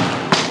well.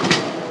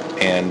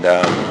 And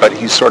but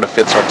he sort of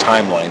fits our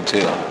timeline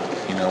too.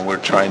 You know,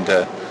 we're trying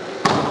to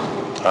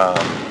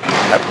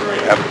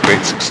have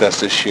great success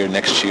this year,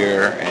 next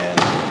year,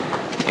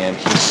 and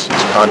his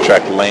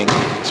contract length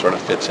sort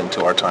of fits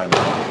into our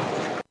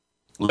timeline.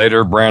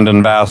 Later,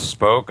 Brandon Bass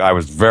spoke. I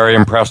was very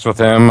impressed with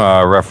him,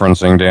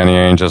 referencing Danny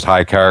Ainge as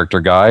high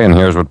character guy. And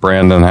here's what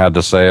Brandon had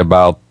to say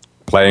about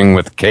playing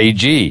with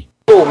KG.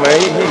 Oh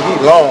man, he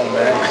long,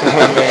 man. I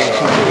mean,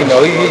 you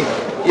know,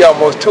 he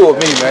almost two of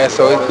me, man.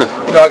 So you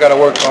know, I got to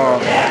work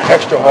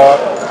extra hard.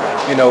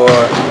 You know,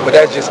 but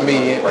that's just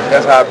me.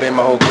 That's how I've been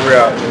my whole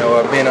career. You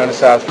know, being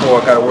undersized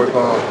 4, I got to work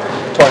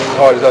twice as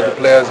hard as other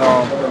players.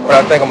 But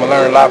I think I'm gonna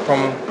learn a lot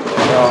from him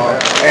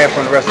and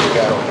from the rest of the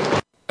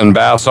guys. And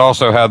Bass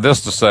also had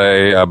this to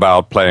say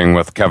about playing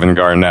with Kevin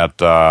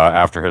Garnett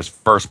after his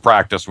first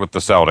practice with the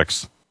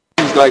Celtics.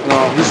 He's like,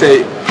 he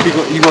said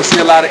you're going to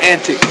see a lot of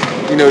antics,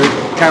 you know,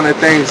 the kind of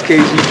things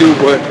KG do.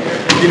 But,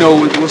 you know,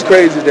 what's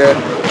crazy is that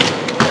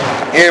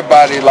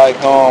everybody, like,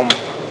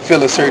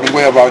 feel a certain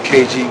way about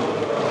KG.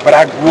 But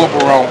I grew up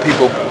around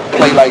people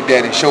play like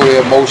that and show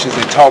their emotions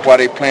and talk while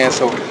they playing.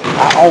 So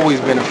I always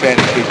been a fan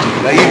of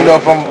KG. Like, even though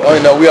if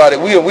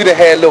we done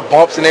had little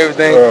bumps and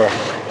everything,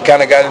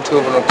 kind of got into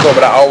it on the court,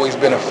 but I always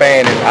been a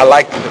fan, and I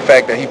liked the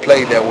fact that he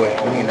played that way,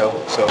 you know.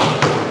 So.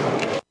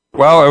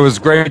 Well, it was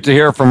great to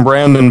hear from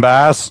Brandon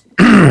Bass.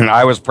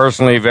 I was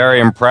personally very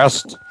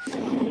impressed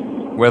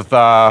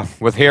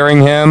with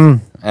hearing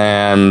him,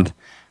 and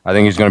I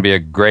think he's going to be a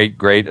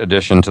great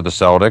addition to the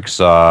Celtics.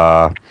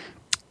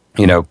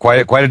 You know,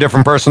 quite a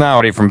different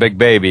personality from Big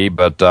Baby,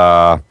 but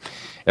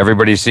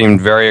everybody seemed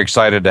very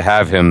excited to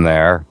have him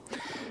there.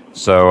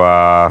 So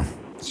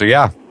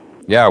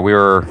yeah, we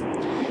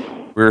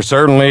were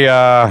certainly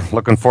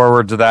looking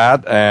forward to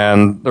that,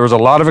 and there was a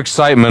lot of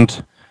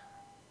excitement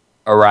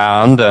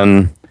around.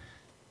 And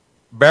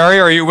Barry,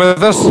 are you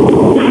with us?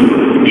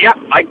 Yeah,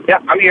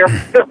 I'm here.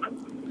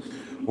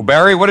 Well,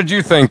 Barry, what did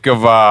you think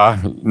of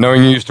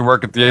knowing you used to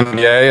work at the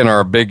NBA and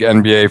are a big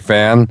NBA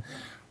fan?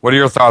 What are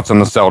your thoughts on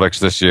the Celtics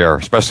this year,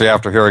 especially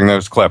after hearing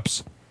those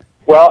clips?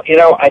 Well, you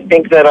know, I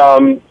think that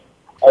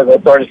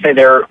it's hard to say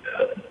they are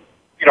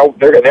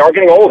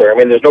getting older. I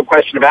mean, there's no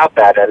question about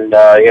that. And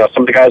you know,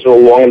 some of the guys are a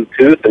little long in the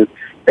tooth, and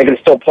they can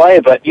still play.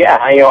 But yeah,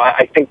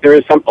 I think there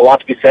is a lot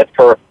to be said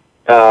for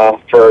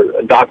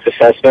Doc's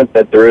assessment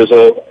that there is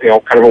a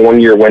kind of a 1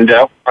 year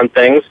window on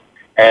things,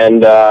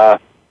 and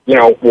you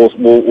know,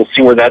 we'll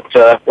see where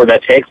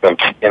that takes them.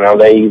 You know,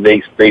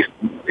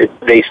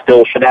 they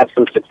still should have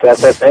some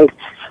success, I think.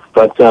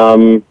 But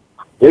you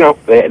know,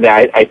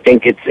 I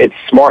think it's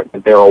smart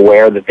that they're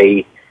aware that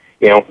they,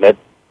 you know, that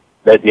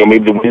maybe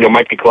the window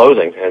might be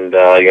closing, and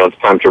you know, it's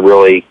time to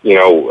really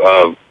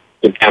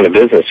get down to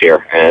business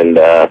here. And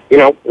you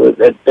know,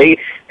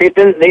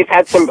 they've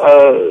had some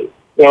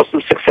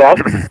some success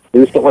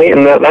recently,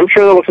 and I'm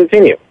sure they will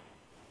continue.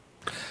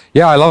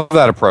 Yeah, I love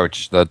that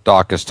approach that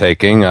Doc is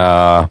taking.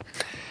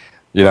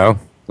 You know,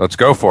 let's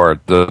go for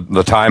it.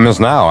 The time is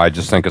now. I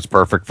just think it's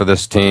perfect for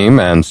this team.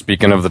 And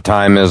speaking of the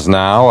time is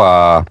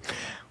now,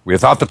 we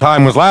thought the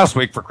time was last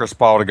week for Chris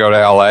Paul to go to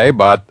L.A.,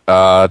 but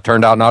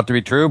turned out not to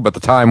be true. But the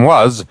time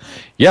was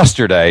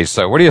yesterday.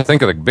 So what do you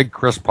think of the big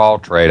Chris Paul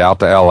trade out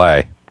to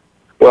L.A.?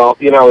 Well,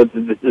 you know,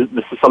 this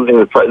is something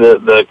that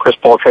the Chris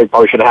Paul trade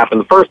probably should have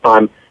happened the first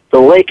time to the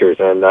Lakers.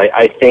 And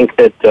I think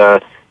that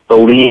the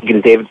league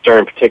and David Stern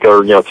in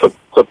particular, you know, took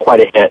quite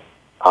a hit,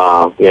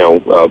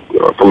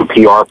 from a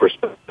PR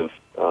perspective.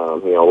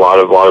 You know, a lot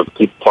of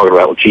people talking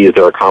about, well, gee, is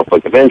there a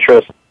conflict of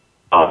interest?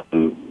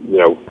 You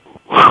know,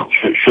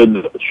 should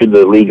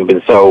the league have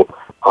been so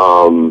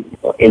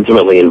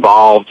intimately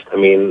involved? I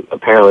mean,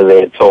 apparently they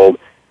had told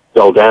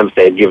Bill Demps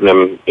they had given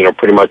him, you know,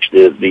 pretty much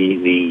the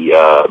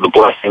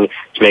blessing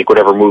to make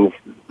whatever move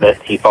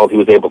that he felt he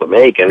was able to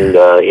make, and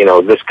you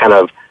know, this kind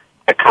of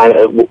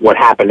what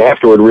happened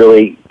afterward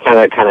really kind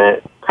of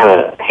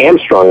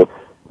hamstrung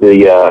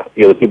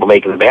the people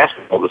making the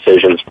basketball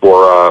decisions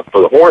for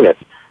the Hornets.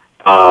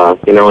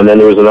 You know, and then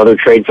there was another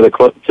trade to the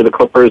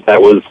Clippers that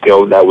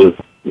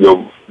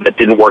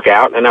didn't work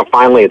out, and now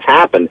finally it's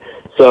happened.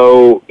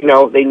 So, you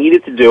know, they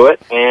needed to do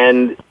it,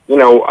 and you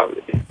know,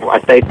 I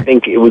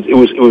think it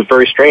was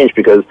very strange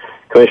because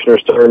Commissioner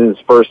Stern's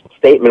first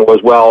statement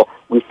was, well,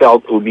 we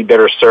felt it would be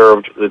better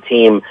served the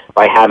team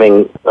by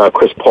having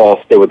Chris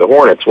Paul stay with the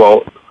Hornets.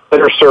 Well,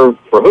 better served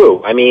for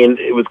who? I mean,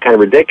 it was kind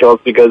of ridiculous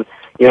because,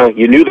 you know,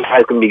 you knew the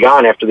guy's going to be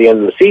gone after the end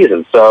of the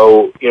season.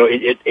 So, you know,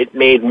 it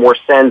made more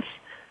sense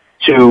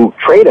to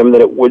trade him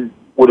than it would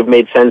have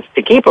made sense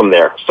to keep him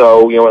there.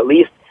 So, you know, at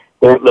least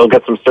they'll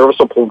get some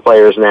serviceable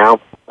players now.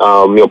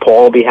 You know,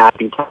 Paul will be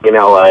happy in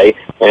L.A.,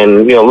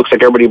 and, you know, it looks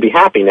like everybody will be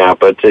happy now.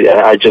 But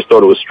I just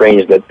thought it was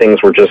strange that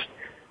things were just,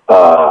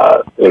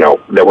 you know,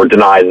 that were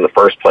denied in the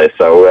first place.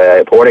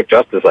 So poetic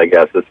justice, I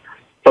guess, is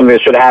something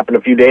that should have happened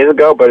a few days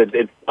ago, but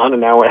it's done,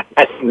 and now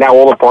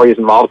all the parties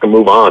involved can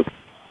move on.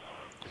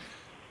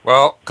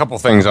 Well, a couple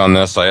things on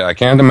this. I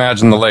can't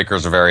imagine the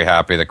Lakers are very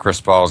happy that Chris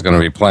Paul is going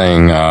to be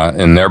playing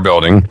in their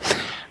building,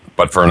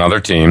 but for another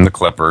team, the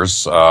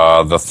Clippers.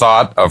 The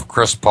thought of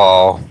Chris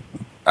Paul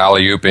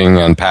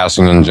alley-ooping and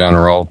passing in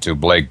general to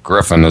Blake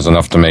Griffin is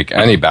enough to make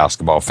any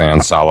basketball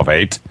fan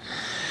salivate.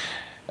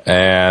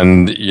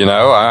 And, you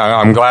know,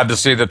 I'm glad to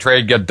see the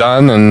trade get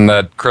done and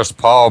that Chris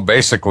Paul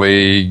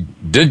basically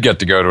did get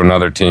to go to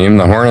another team.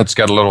 The Hornets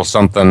got a little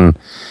something.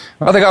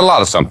 Well, they got a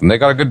lot of something. They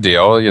got a good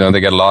deal. You know, they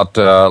get a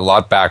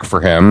lot back for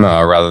him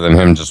rather than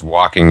him just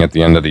walking at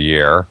the end of the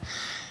year.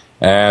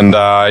 And,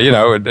 you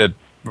know, it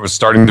was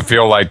starting to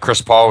feel like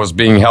Chris Paul was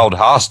being held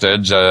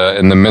hostage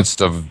in the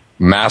midst of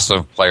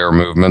massive player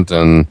movement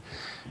and,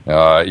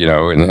 you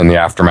know, in the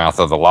aftermath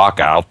of the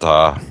lockout,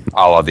 a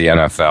la the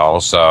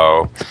NFL.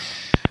 So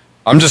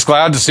I'm just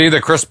glad to see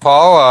that Chris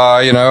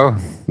Paul, you know,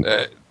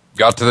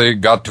 got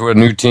to a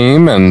new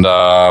team, and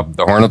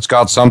the Hornets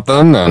got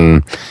something,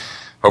 and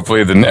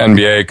hopefully the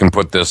NBA can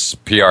put this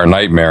PR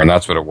nightmare, and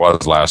that's what it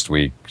was last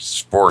week,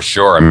 for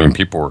sure. I mean,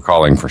 people were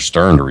calling for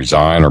Stern to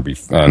resign or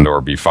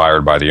be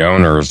fired by the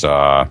owners.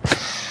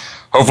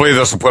 Hopefully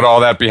this will put all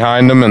that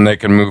behind them and they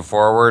can move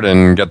forward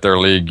and get their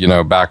league,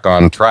 back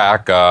on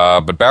track.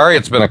 But Barry,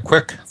 it's been a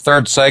quick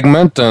third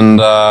segment, and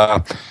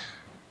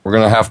we're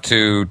going to have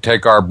to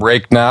take our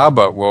break now,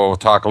 but we'll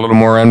talk a little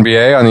more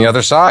NBA on the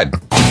other side.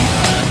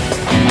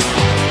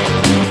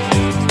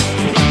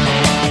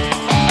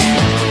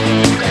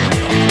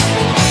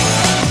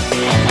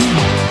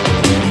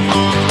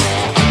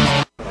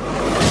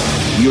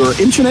 Your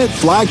internet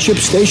flagship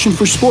station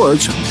for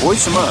sports,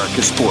 Voice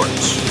America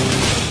Sports.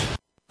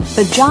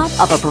 The job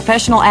of a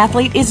professional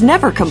athlete is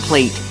never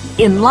complete.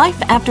 In Life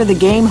After the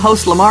Game,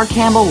 host Lamar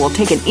Campbell will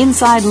take an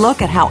inside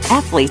look at how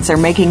athletes are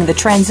making the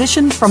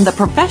transition from the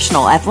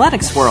professional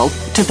athletics world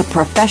to the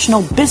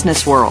professional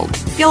business world.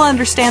 You'll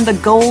understand the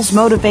goals,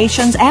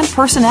 motivations, and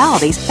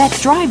personalities that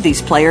drive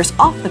these players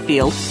off the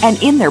field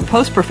and in their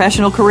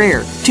post-professional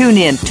career. Tune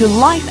in to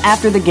Life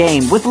After the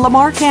Game with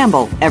Lamar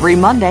Campbell every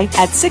Monday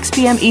at 6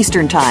 p.m.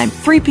 Eastern Time,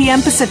 3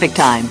 p.m. Pacific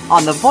Time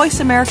on the Voice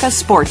America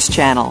Sports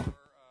Channel.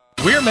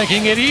 We're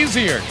making it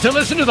easier to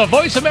listen to the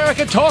Voice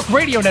America Talk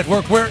Radio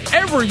Network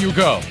wherever you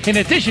go. In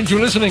addition to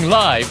listening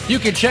live, you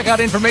can check out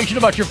information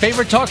about your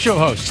favorite talk show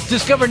hosts,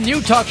 discover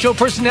new talk show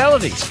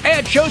personalities,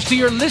 add shows to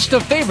your list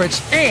of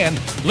favorites, and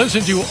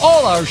listen to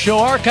all our show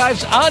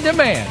archives on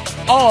demand.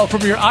 All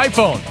from your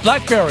iPhone,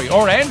 BlackBerry,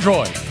 or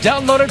Android.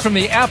 Download it from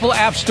the Apple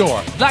App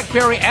Store,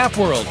 BlackBerry App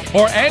World,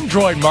 or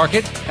Android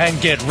Market,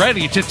 and get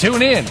ready to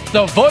tune in.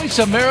 The Voice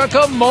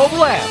America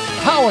mobile app,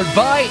 powered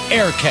by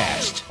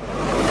Aircast.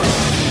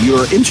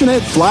 Your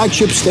internet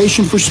flagship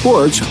station for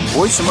sports,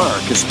 Voice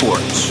America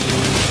Sports.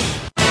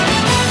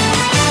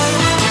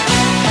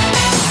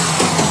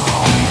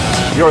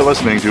 You're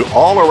listening to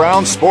All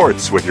Around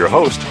Sports with your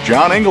host,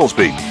 John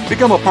Ingoldsby.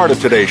 Become a part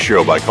of today's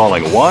show by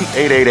calling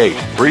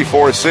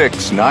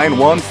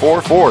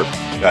 1-888-346-9144.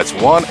 That's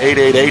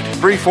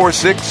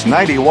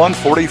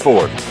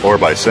 1-888-346-9144. Or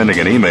by sending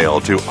an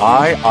email to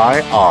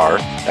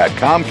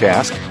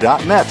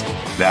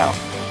iir@comcast.net. Now,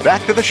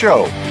 back to the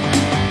show.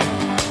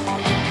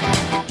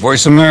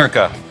 Voice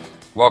America,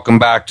 welcome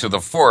back to the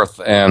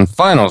fourth and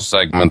final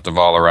segment of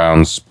All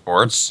Around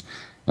Sports.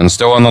 And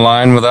still on the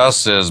line with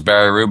us is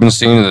Barry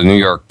Rubenstein of the New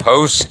York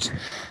Post.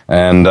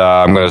 And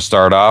I'm going to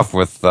start off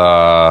with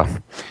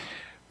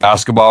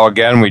basketball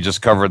again. We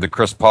just covered the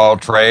Chris Paul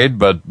trade.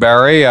 But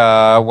Barry,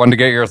 wanted to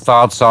get your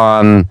thoughts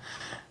on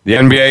the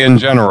NBA in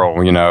general.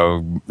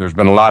 There's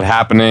been a lot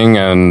happening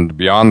and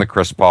beyond the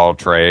Chris Paul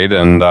trade.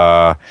 And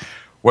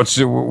what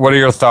are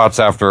your thoughts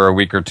after a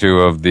week or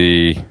two of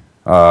the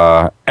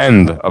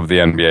end of the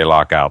NBA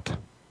lockout?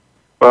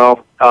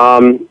 Well,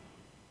 I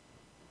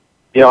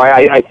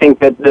think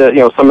that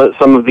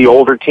some of the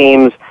older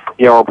teams,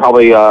 are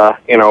probably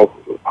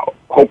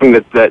hoping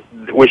that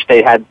wish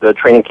they had the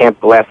training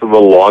camp to last a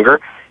little longer,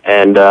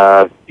 and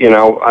but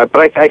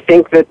I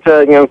think that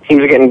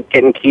teams are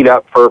getting keyed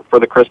up for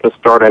the Christmas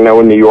start. I know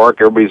in New York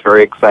everybody's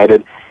very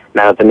excited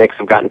now that the Knicks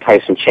have gotten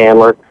Tyson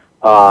Chandler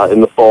in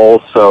the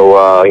fold.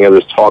 So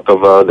there's talk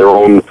of their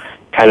own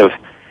kind of.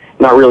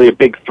 Not really a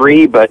big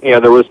three, but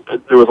there was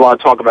a lot of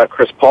talk about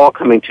Chris Paul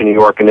coming to New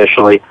York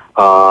initially,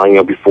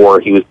 before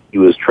he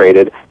was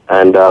traded,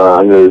 and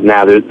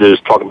now there's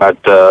talk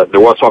about there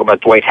was talk about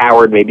Dwight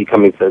Howard maybe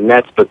coming to the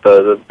Nets, but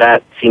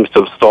that seems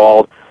to have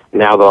stalled.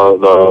 Now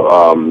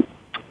the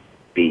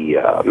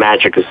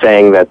Magic is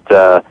saying that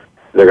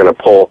they're going to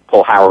pull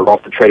Howard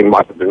off the trading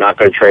block, but they're not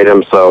going to trade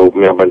him. So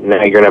but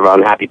now you're going to have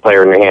an unhappy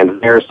player in your hands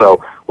there. So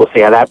we'll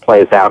see how that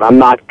plays out. I'm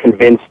not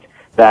convinced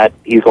that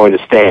he's going to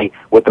stay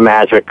with the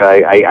Magic.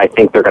 I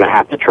think they're going to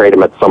have to trade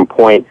him at some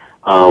point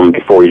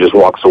before he just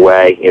walks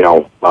away, a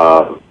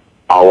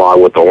la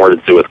what the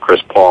Hornets do with Chris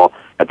Paul.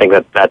 I think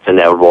that's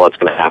inevitable. That's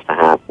going to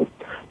happen.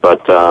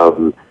 But,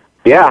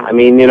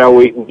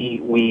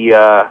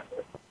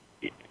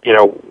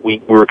 we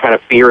were kind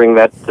of fearing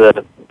that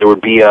there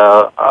would be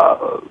a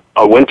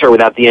winter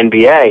without the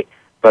NBA,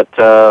 but,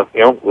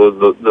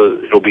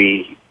 it'll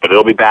be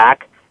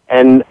back.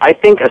 And I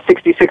think a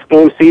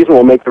 66-game season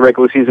will make the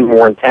regular season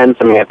more intense.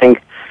 I mean, I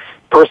think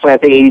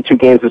 82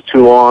 games is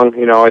too long.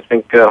 I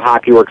think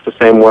hockey works the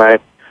same way.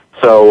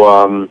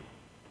 So,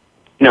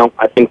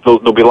 I think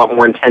there'll be a lot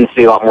more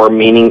intensity, a lot more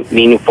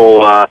meaningful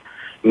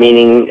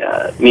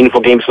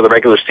games for the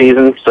regular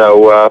season.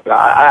 So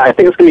I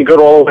think it's going to be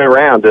good all the way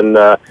around. And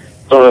there's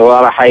a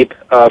lot of hype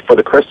for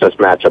the Christmas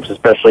matchups,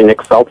 especially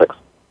Knicks Celtics.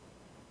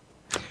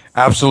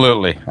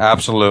 Absolutely.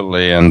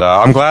 And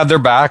I'm glad they're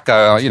back,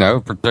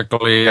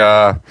 particularly,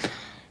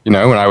 when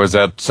I was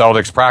at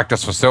Celtics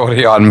practice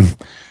facility on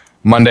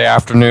Monday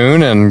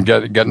afternoon and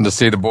getting to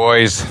see the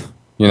boys,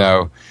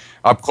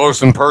 up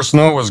close and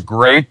personal was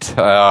great.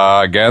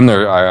 Again,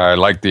 I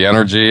liked the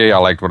energy. I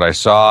liked what I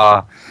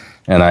saw.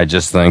 And I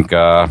just think,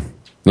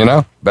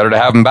 better to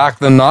have them back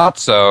than not.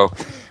 So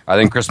I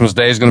think Christmas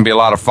Day is going to be a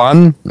lot of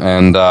fun.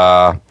 And,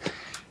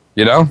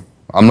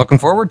 I'm looking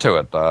forward to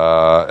it.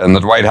 And the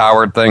Dwight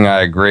Howard thing,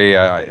 I agree.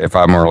 If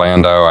I'm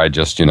Orlando, I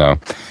just,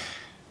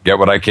 get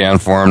what I can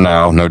for him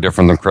now. No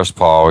different than Chris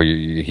Paul.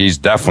 He's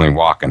definitely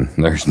walking.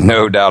 There's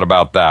no doubt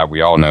about that. We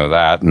all know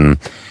that. And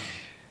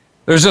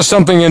there's just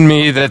something in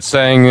me that's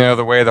saying,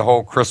 the way the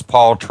whole Chris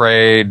Paul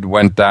trade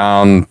went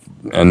down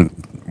and,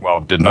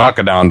 did not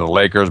go down to the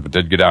Lakers, but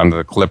did go down to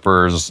the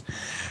Clippers.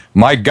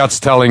 My gut's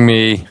telling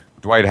me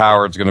Dwight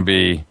Howard's going to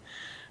be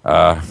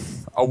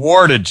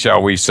awarded,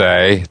 shall we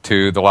say,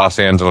 to the Los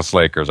Angeles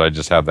Lakers. I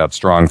just have that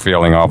strong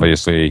feeling.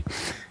 Obviously,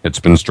 it's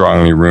been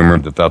strongly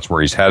rumored that that's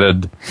where he's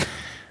headed.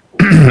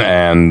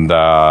 And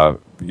I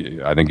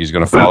think he's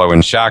going to follow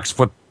in Shaq's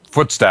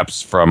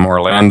footsteps from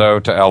Orlando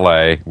to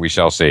L.A. We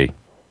shall see.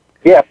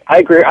 Yeah, I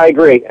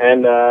agree.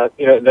 And,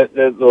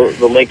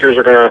 the Lakers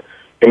are going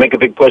to make a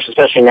big push,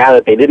 especially now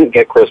that they didn't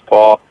get Chris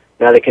Paul.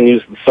 Now they can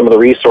use some of the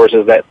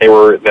resources that they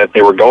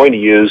were going to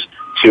use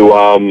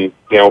to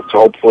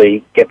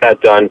hopefully get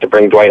that done, to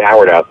bring Dwight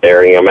Howard out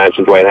there.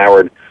 Imagine Dwight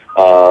Howard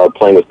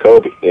playing with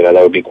Kobe. That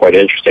would be quite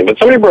interesting. But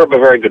somebody brought up a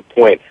very good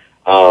point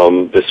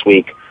this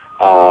week.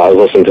 I was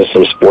listening to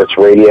some sports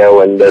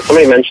radio, and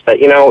somebody mentioned that,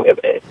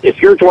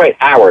 if you're Dwight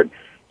Howard,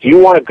 do you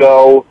want to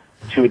go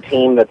to a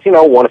team that's,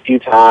 won a few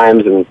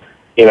times and,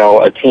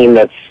 a team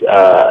that's,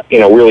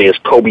 really is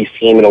Kobe's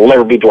team, and it'll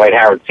never be Dwight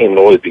Howard's team,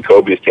 it'll always be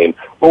Kobe's team?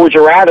 Or would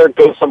you rather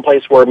go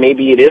someplace where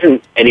maybe it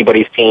isn't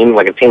anybody's team,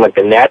 like a team like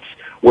the Nets,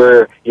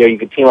 where, you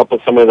could team up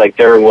with somebody like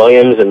Darren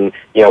Williams and,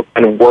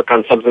 kind of work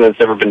on something that's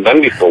never been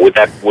done before? Would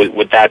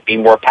that be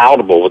more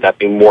palatable? Would that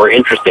be more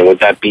interesting?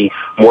 Would that be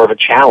more of a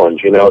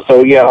challenge,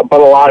 So, yeah, but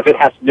a lot of it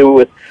has to do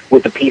with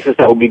the pieces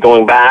that would be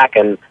going back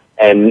and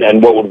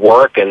what would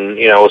work. And,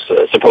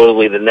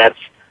 supposedly the Nets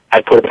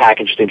had put a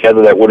package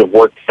together that would have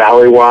worked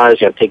salary-wise,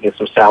 taking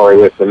some salary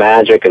with the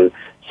Magic and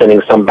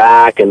sending some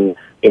back, and,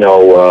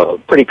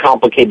 pretty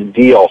complicated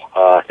deal.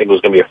 I think it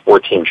was going to be a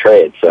 4-team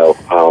trade. So,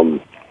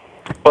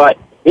 but,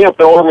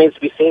 it all remains to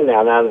be seen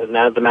now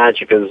that the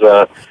Magic is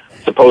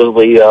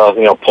supposedly,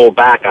 pulled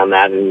back on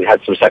that and had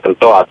some second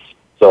thoughts.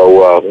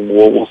 So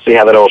we'll see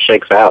how that all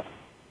shakes out.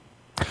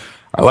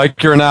 I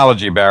like your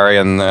analogy, Barry,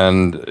 and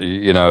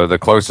the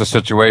closest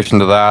situation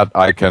to that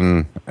I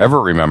can ever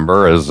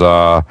remember is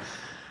that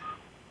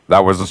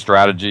was a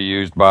strategy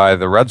used by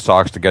the Red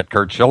Sox to get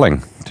Curt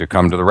Schilling to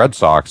come to the Red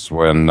Sox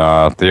when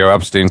Theo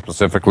Epstein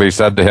specifically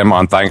said to him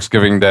on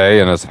Thanksgiving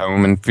Day in his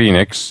home in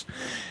Phoenix,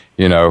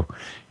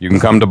 you can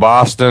come to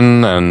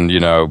Boston and,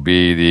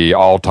 be the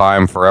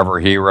all-time forever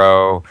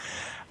hero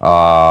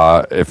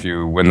if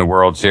you win the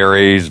World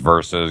Series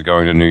versus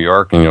going to New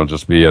York and you'll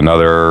just be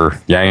another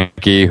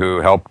Yankee who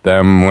helped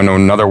them win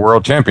another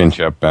World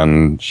Championship.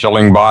 And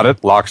Schilling bought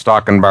it, lock,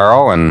 stock, and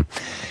barrel, and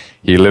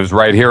he lives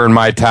right here in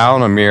my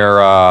town, a mere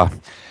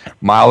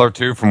mile or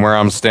two from where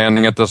I'm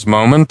standing at this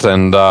moment,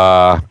 and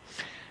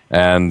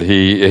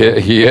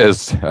he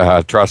is,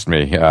 trust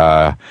me,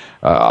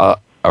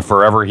 a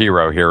forever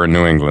hero here in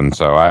New England.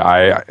 So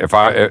if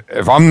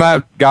I'm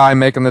that guy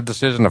making the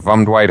decision, if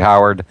I'm Dwight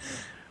Howard,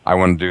 I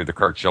want to do the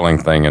Curt Schilling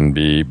thing and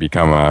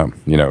become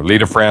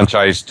lead a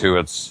franchise to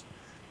its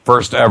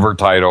first ever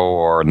title,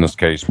 or in this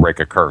case, break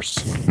a curse.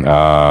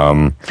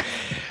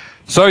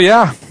 So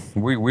yeah,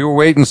 we will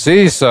wait and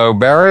see. So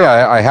Barry,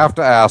 I have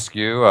to ask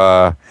you,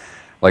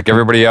 like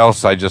everybody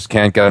else, I just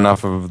can't get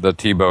enough of the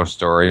Tebow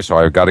story. So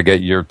I've got to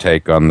get your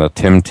take on the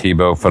Tim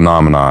Tebow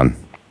phenomenon.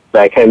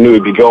 I kind of knew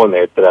we'd be going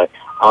there today.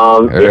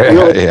 Have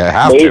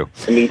to.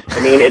 I mean,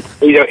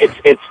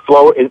 it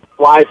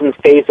flies in the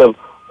face of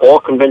all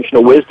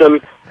conventional wisdom.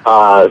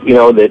 The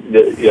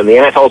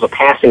NFL is a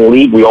passing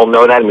league. We all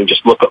know that. I mean,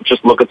 just look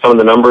at some of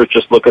the numbers.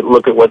 Just look at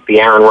what the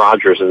Aaron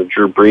Rodgers and the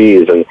Drew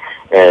Brees and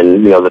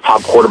the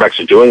top quarterbacks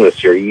are doing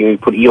this year. You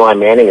put Eli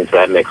Manning into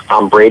that mix,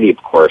 Tom Brady, of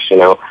course. And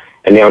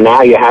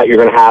now you're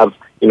going to have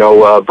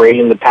Brady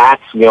and the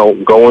Pats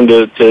going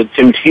to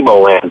Tim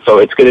Tebow land. So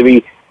it's going to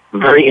be a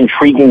very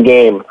intriguing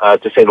game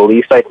to say the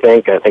least. I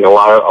think a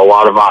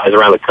lot of eyes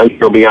around the country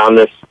will be on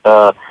this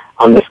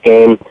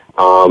game.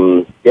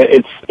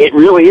 It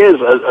really is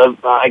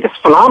I guess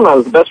phenomenon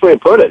is the best way to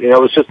put it.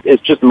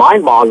 It's just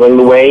mind-boggling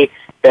the way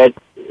that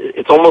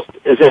it's almost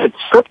as if it's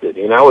scripted.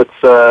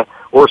 It's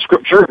or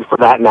scripture for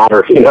that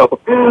matter.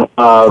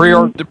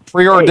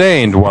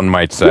 Preordained, one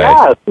might say.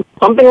 Yeah,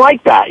 something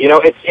like that.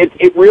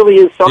 It really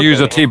is something. To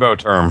use a Tebow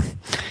term.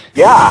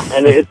 Yeah,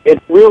 and it's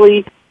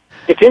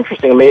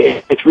interesting. I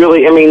mean, it's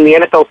really. I mean, the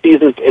NFL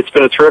season. It's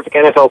been a terrific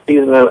NFL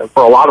season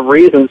for a lot of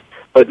reasons.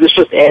 But this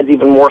just adds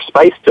even more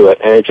spice to it,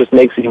 and it just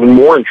makes it even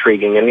more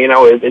intriguing. And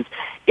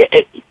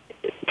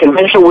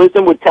conventional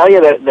wisdom would tell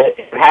you that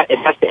it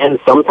has to end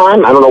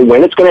sometime. I don't know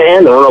when it's going to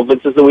end. I don't know if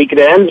this is the week it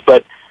ends,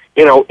 but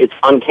it's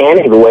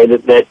uncanny the way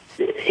that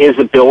his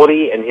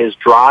ability and his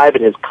drive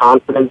and his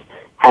confidence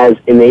has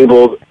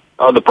enabled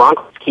the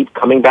Broncos to keep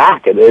coming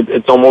back. And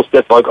it's almost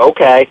as like,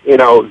 okay,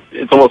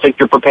 it's almost like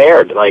you're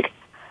prepared. Like,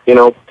 6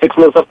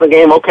 minutes left in the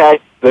game,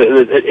 okay,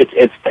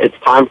 it's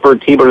time for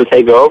Tebow to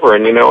take over,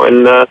 and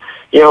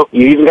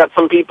you even got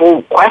some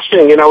people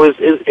questioning,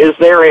 is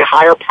there a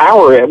higher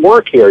power at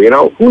work here?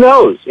 Who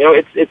knows?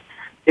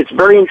 It's it's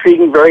very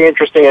intriguing, very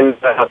interesting, and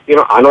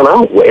I don't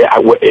know.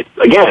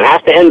 Again, it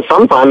has to end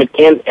sometime. It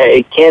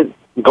can't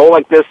go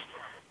like this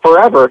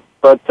forever.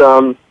 But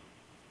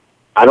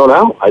I don't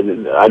know.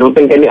 I don't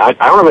think I don't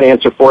have an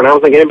answer for it. I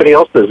don't think anybody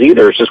else does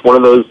either. It's just one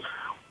of those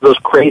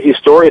crazy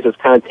stories that's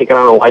kind of taken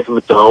on a life of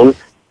its own,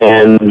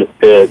 and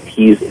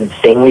he's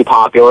insanely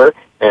popular.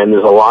 And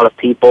there's a lot of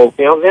people,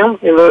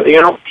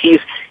 he's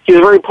a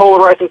very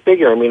polarizing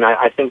figure. I mean,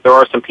 I think there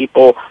are some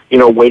people,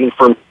 waiting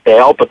for him to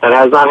fail, but that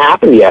has not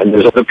happened yet. And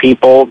there's other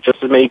people,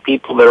 just as many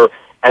people, that are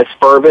as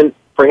fervent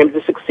for him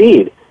to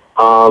succeed.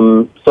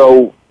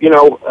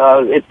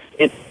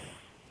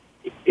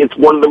 It's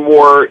one of the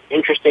more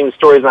interesting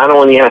stories, not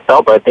only in the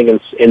NFL, but I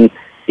think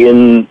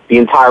in the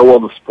entire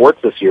world of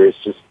sports this year. It's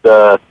just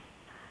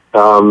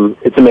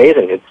it's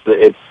amazing.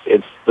 It's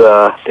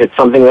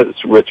something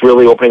it's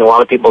really opening a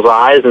lot of people's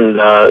eyes, and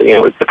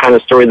it's the kind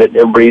of story that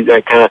everybody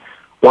kind of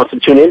wants to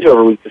tune into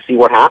every week to see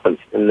what happens.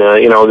 And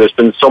there's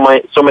been so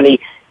many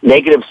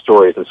negative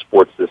stories in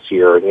sports this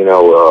year,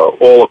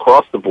 all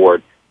across the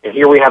board. And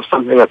here we have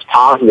something that's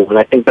positive, and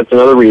I think that's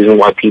another reason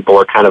why people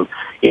are kind of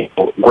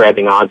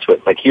grabbing onto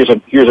it. Like here's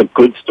a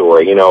good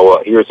story.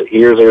 Here's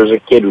a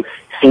kid who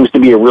seems to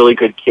be a really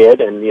good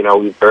kid, and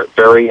he's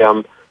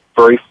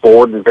very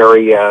forward and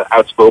very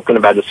outspoken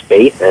about his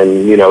faith,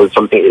 and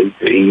something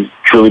he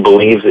truly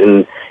believes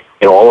in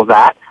all of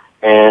that.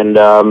 And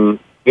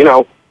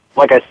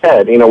like I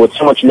said, with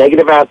so much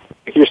negative out,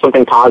 here's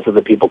something positive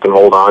that people can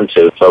hold on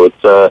to. So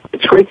it's a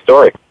great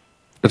story.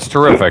 It's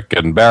terrific.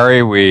 And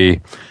Barry,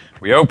 we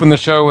open the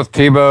show with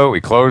Tebow.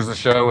 We close the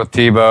show with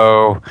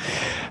Tebow.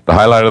 The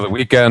highlight of the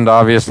weekend,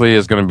 obviously,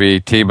 is going to be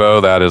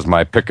Tebow. That is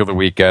my pick of the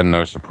weekend,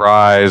 no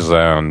surprise.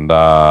 And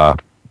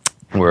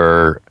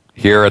we're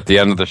here at the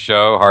end of the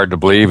show. Hard to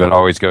believe it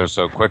always goes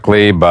so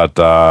quickly, but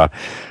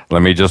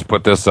let me just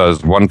put this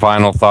as one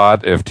final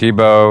thought. If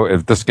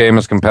this game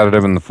is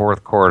competitive in the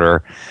fourth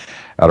quarter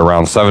at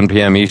around 7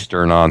 p.m.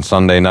 Eastern on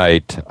Sunday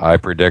night, I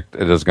predict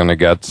it is going to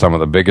get some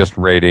of the biggest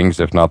ratings,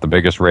 if not the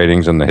biggest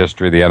ratings in the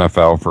history of the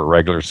NFL for a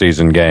regular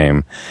season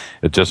game.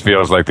 It just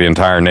feels like the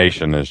entire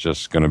nation is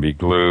just going to be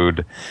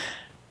glued.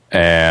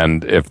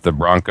 And if the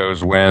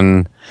Broncos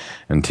win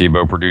and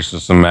Tebow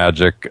produces some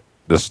magic,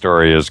 this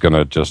story is going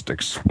to just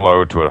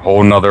explode to a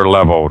whole nother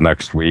level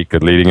next week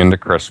and leading into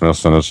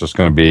Christmas, and it's just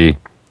going to be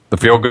the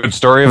feel-good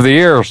story of the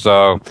year.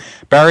 So,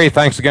 Barry,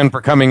 thanks again for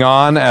coming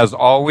on, as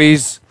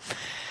always.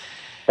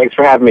 Thanks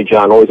for having me,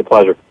 John. Always a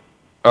pleasure.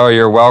 Oh,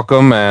 you're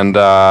welcome. And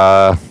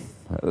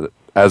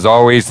as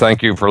always,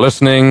 thank you for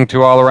listening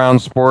to All Around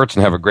Sports,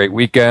 and have a great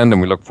weekend.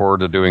 And we look forward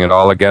to doing it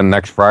all again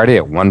next Friday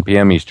at 1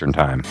 p.m. Eastern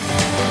Time.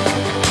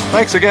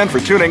 Thanks again for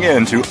tuning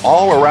in to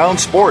All Around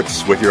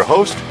Sports with your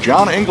host,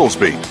 John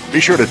Ingoldsby. Be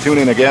sure to tune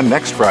in again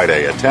next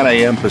Friday at 10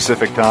 a.m.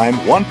 Pacific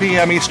Time, 1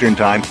 p.m. Eastern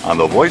Time on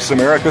the Voice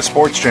America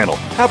Sports Channel.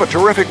 Have a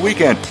terrific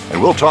weekend,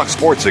 and we'll talk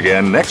sports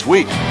again next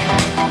week.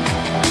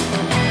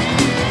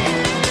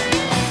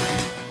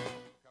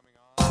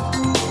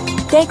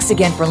 Thanks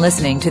again for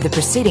listening to the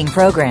preceding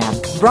program,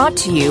 brought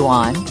to you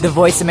on the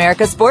Voice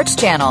America Sports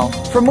Channel.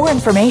 For more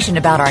information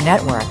about our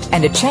network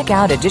and to check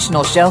out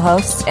additional show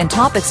hosts and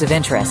topics of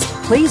interest,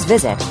 please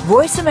visit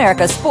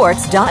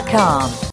voiceamericasports.com.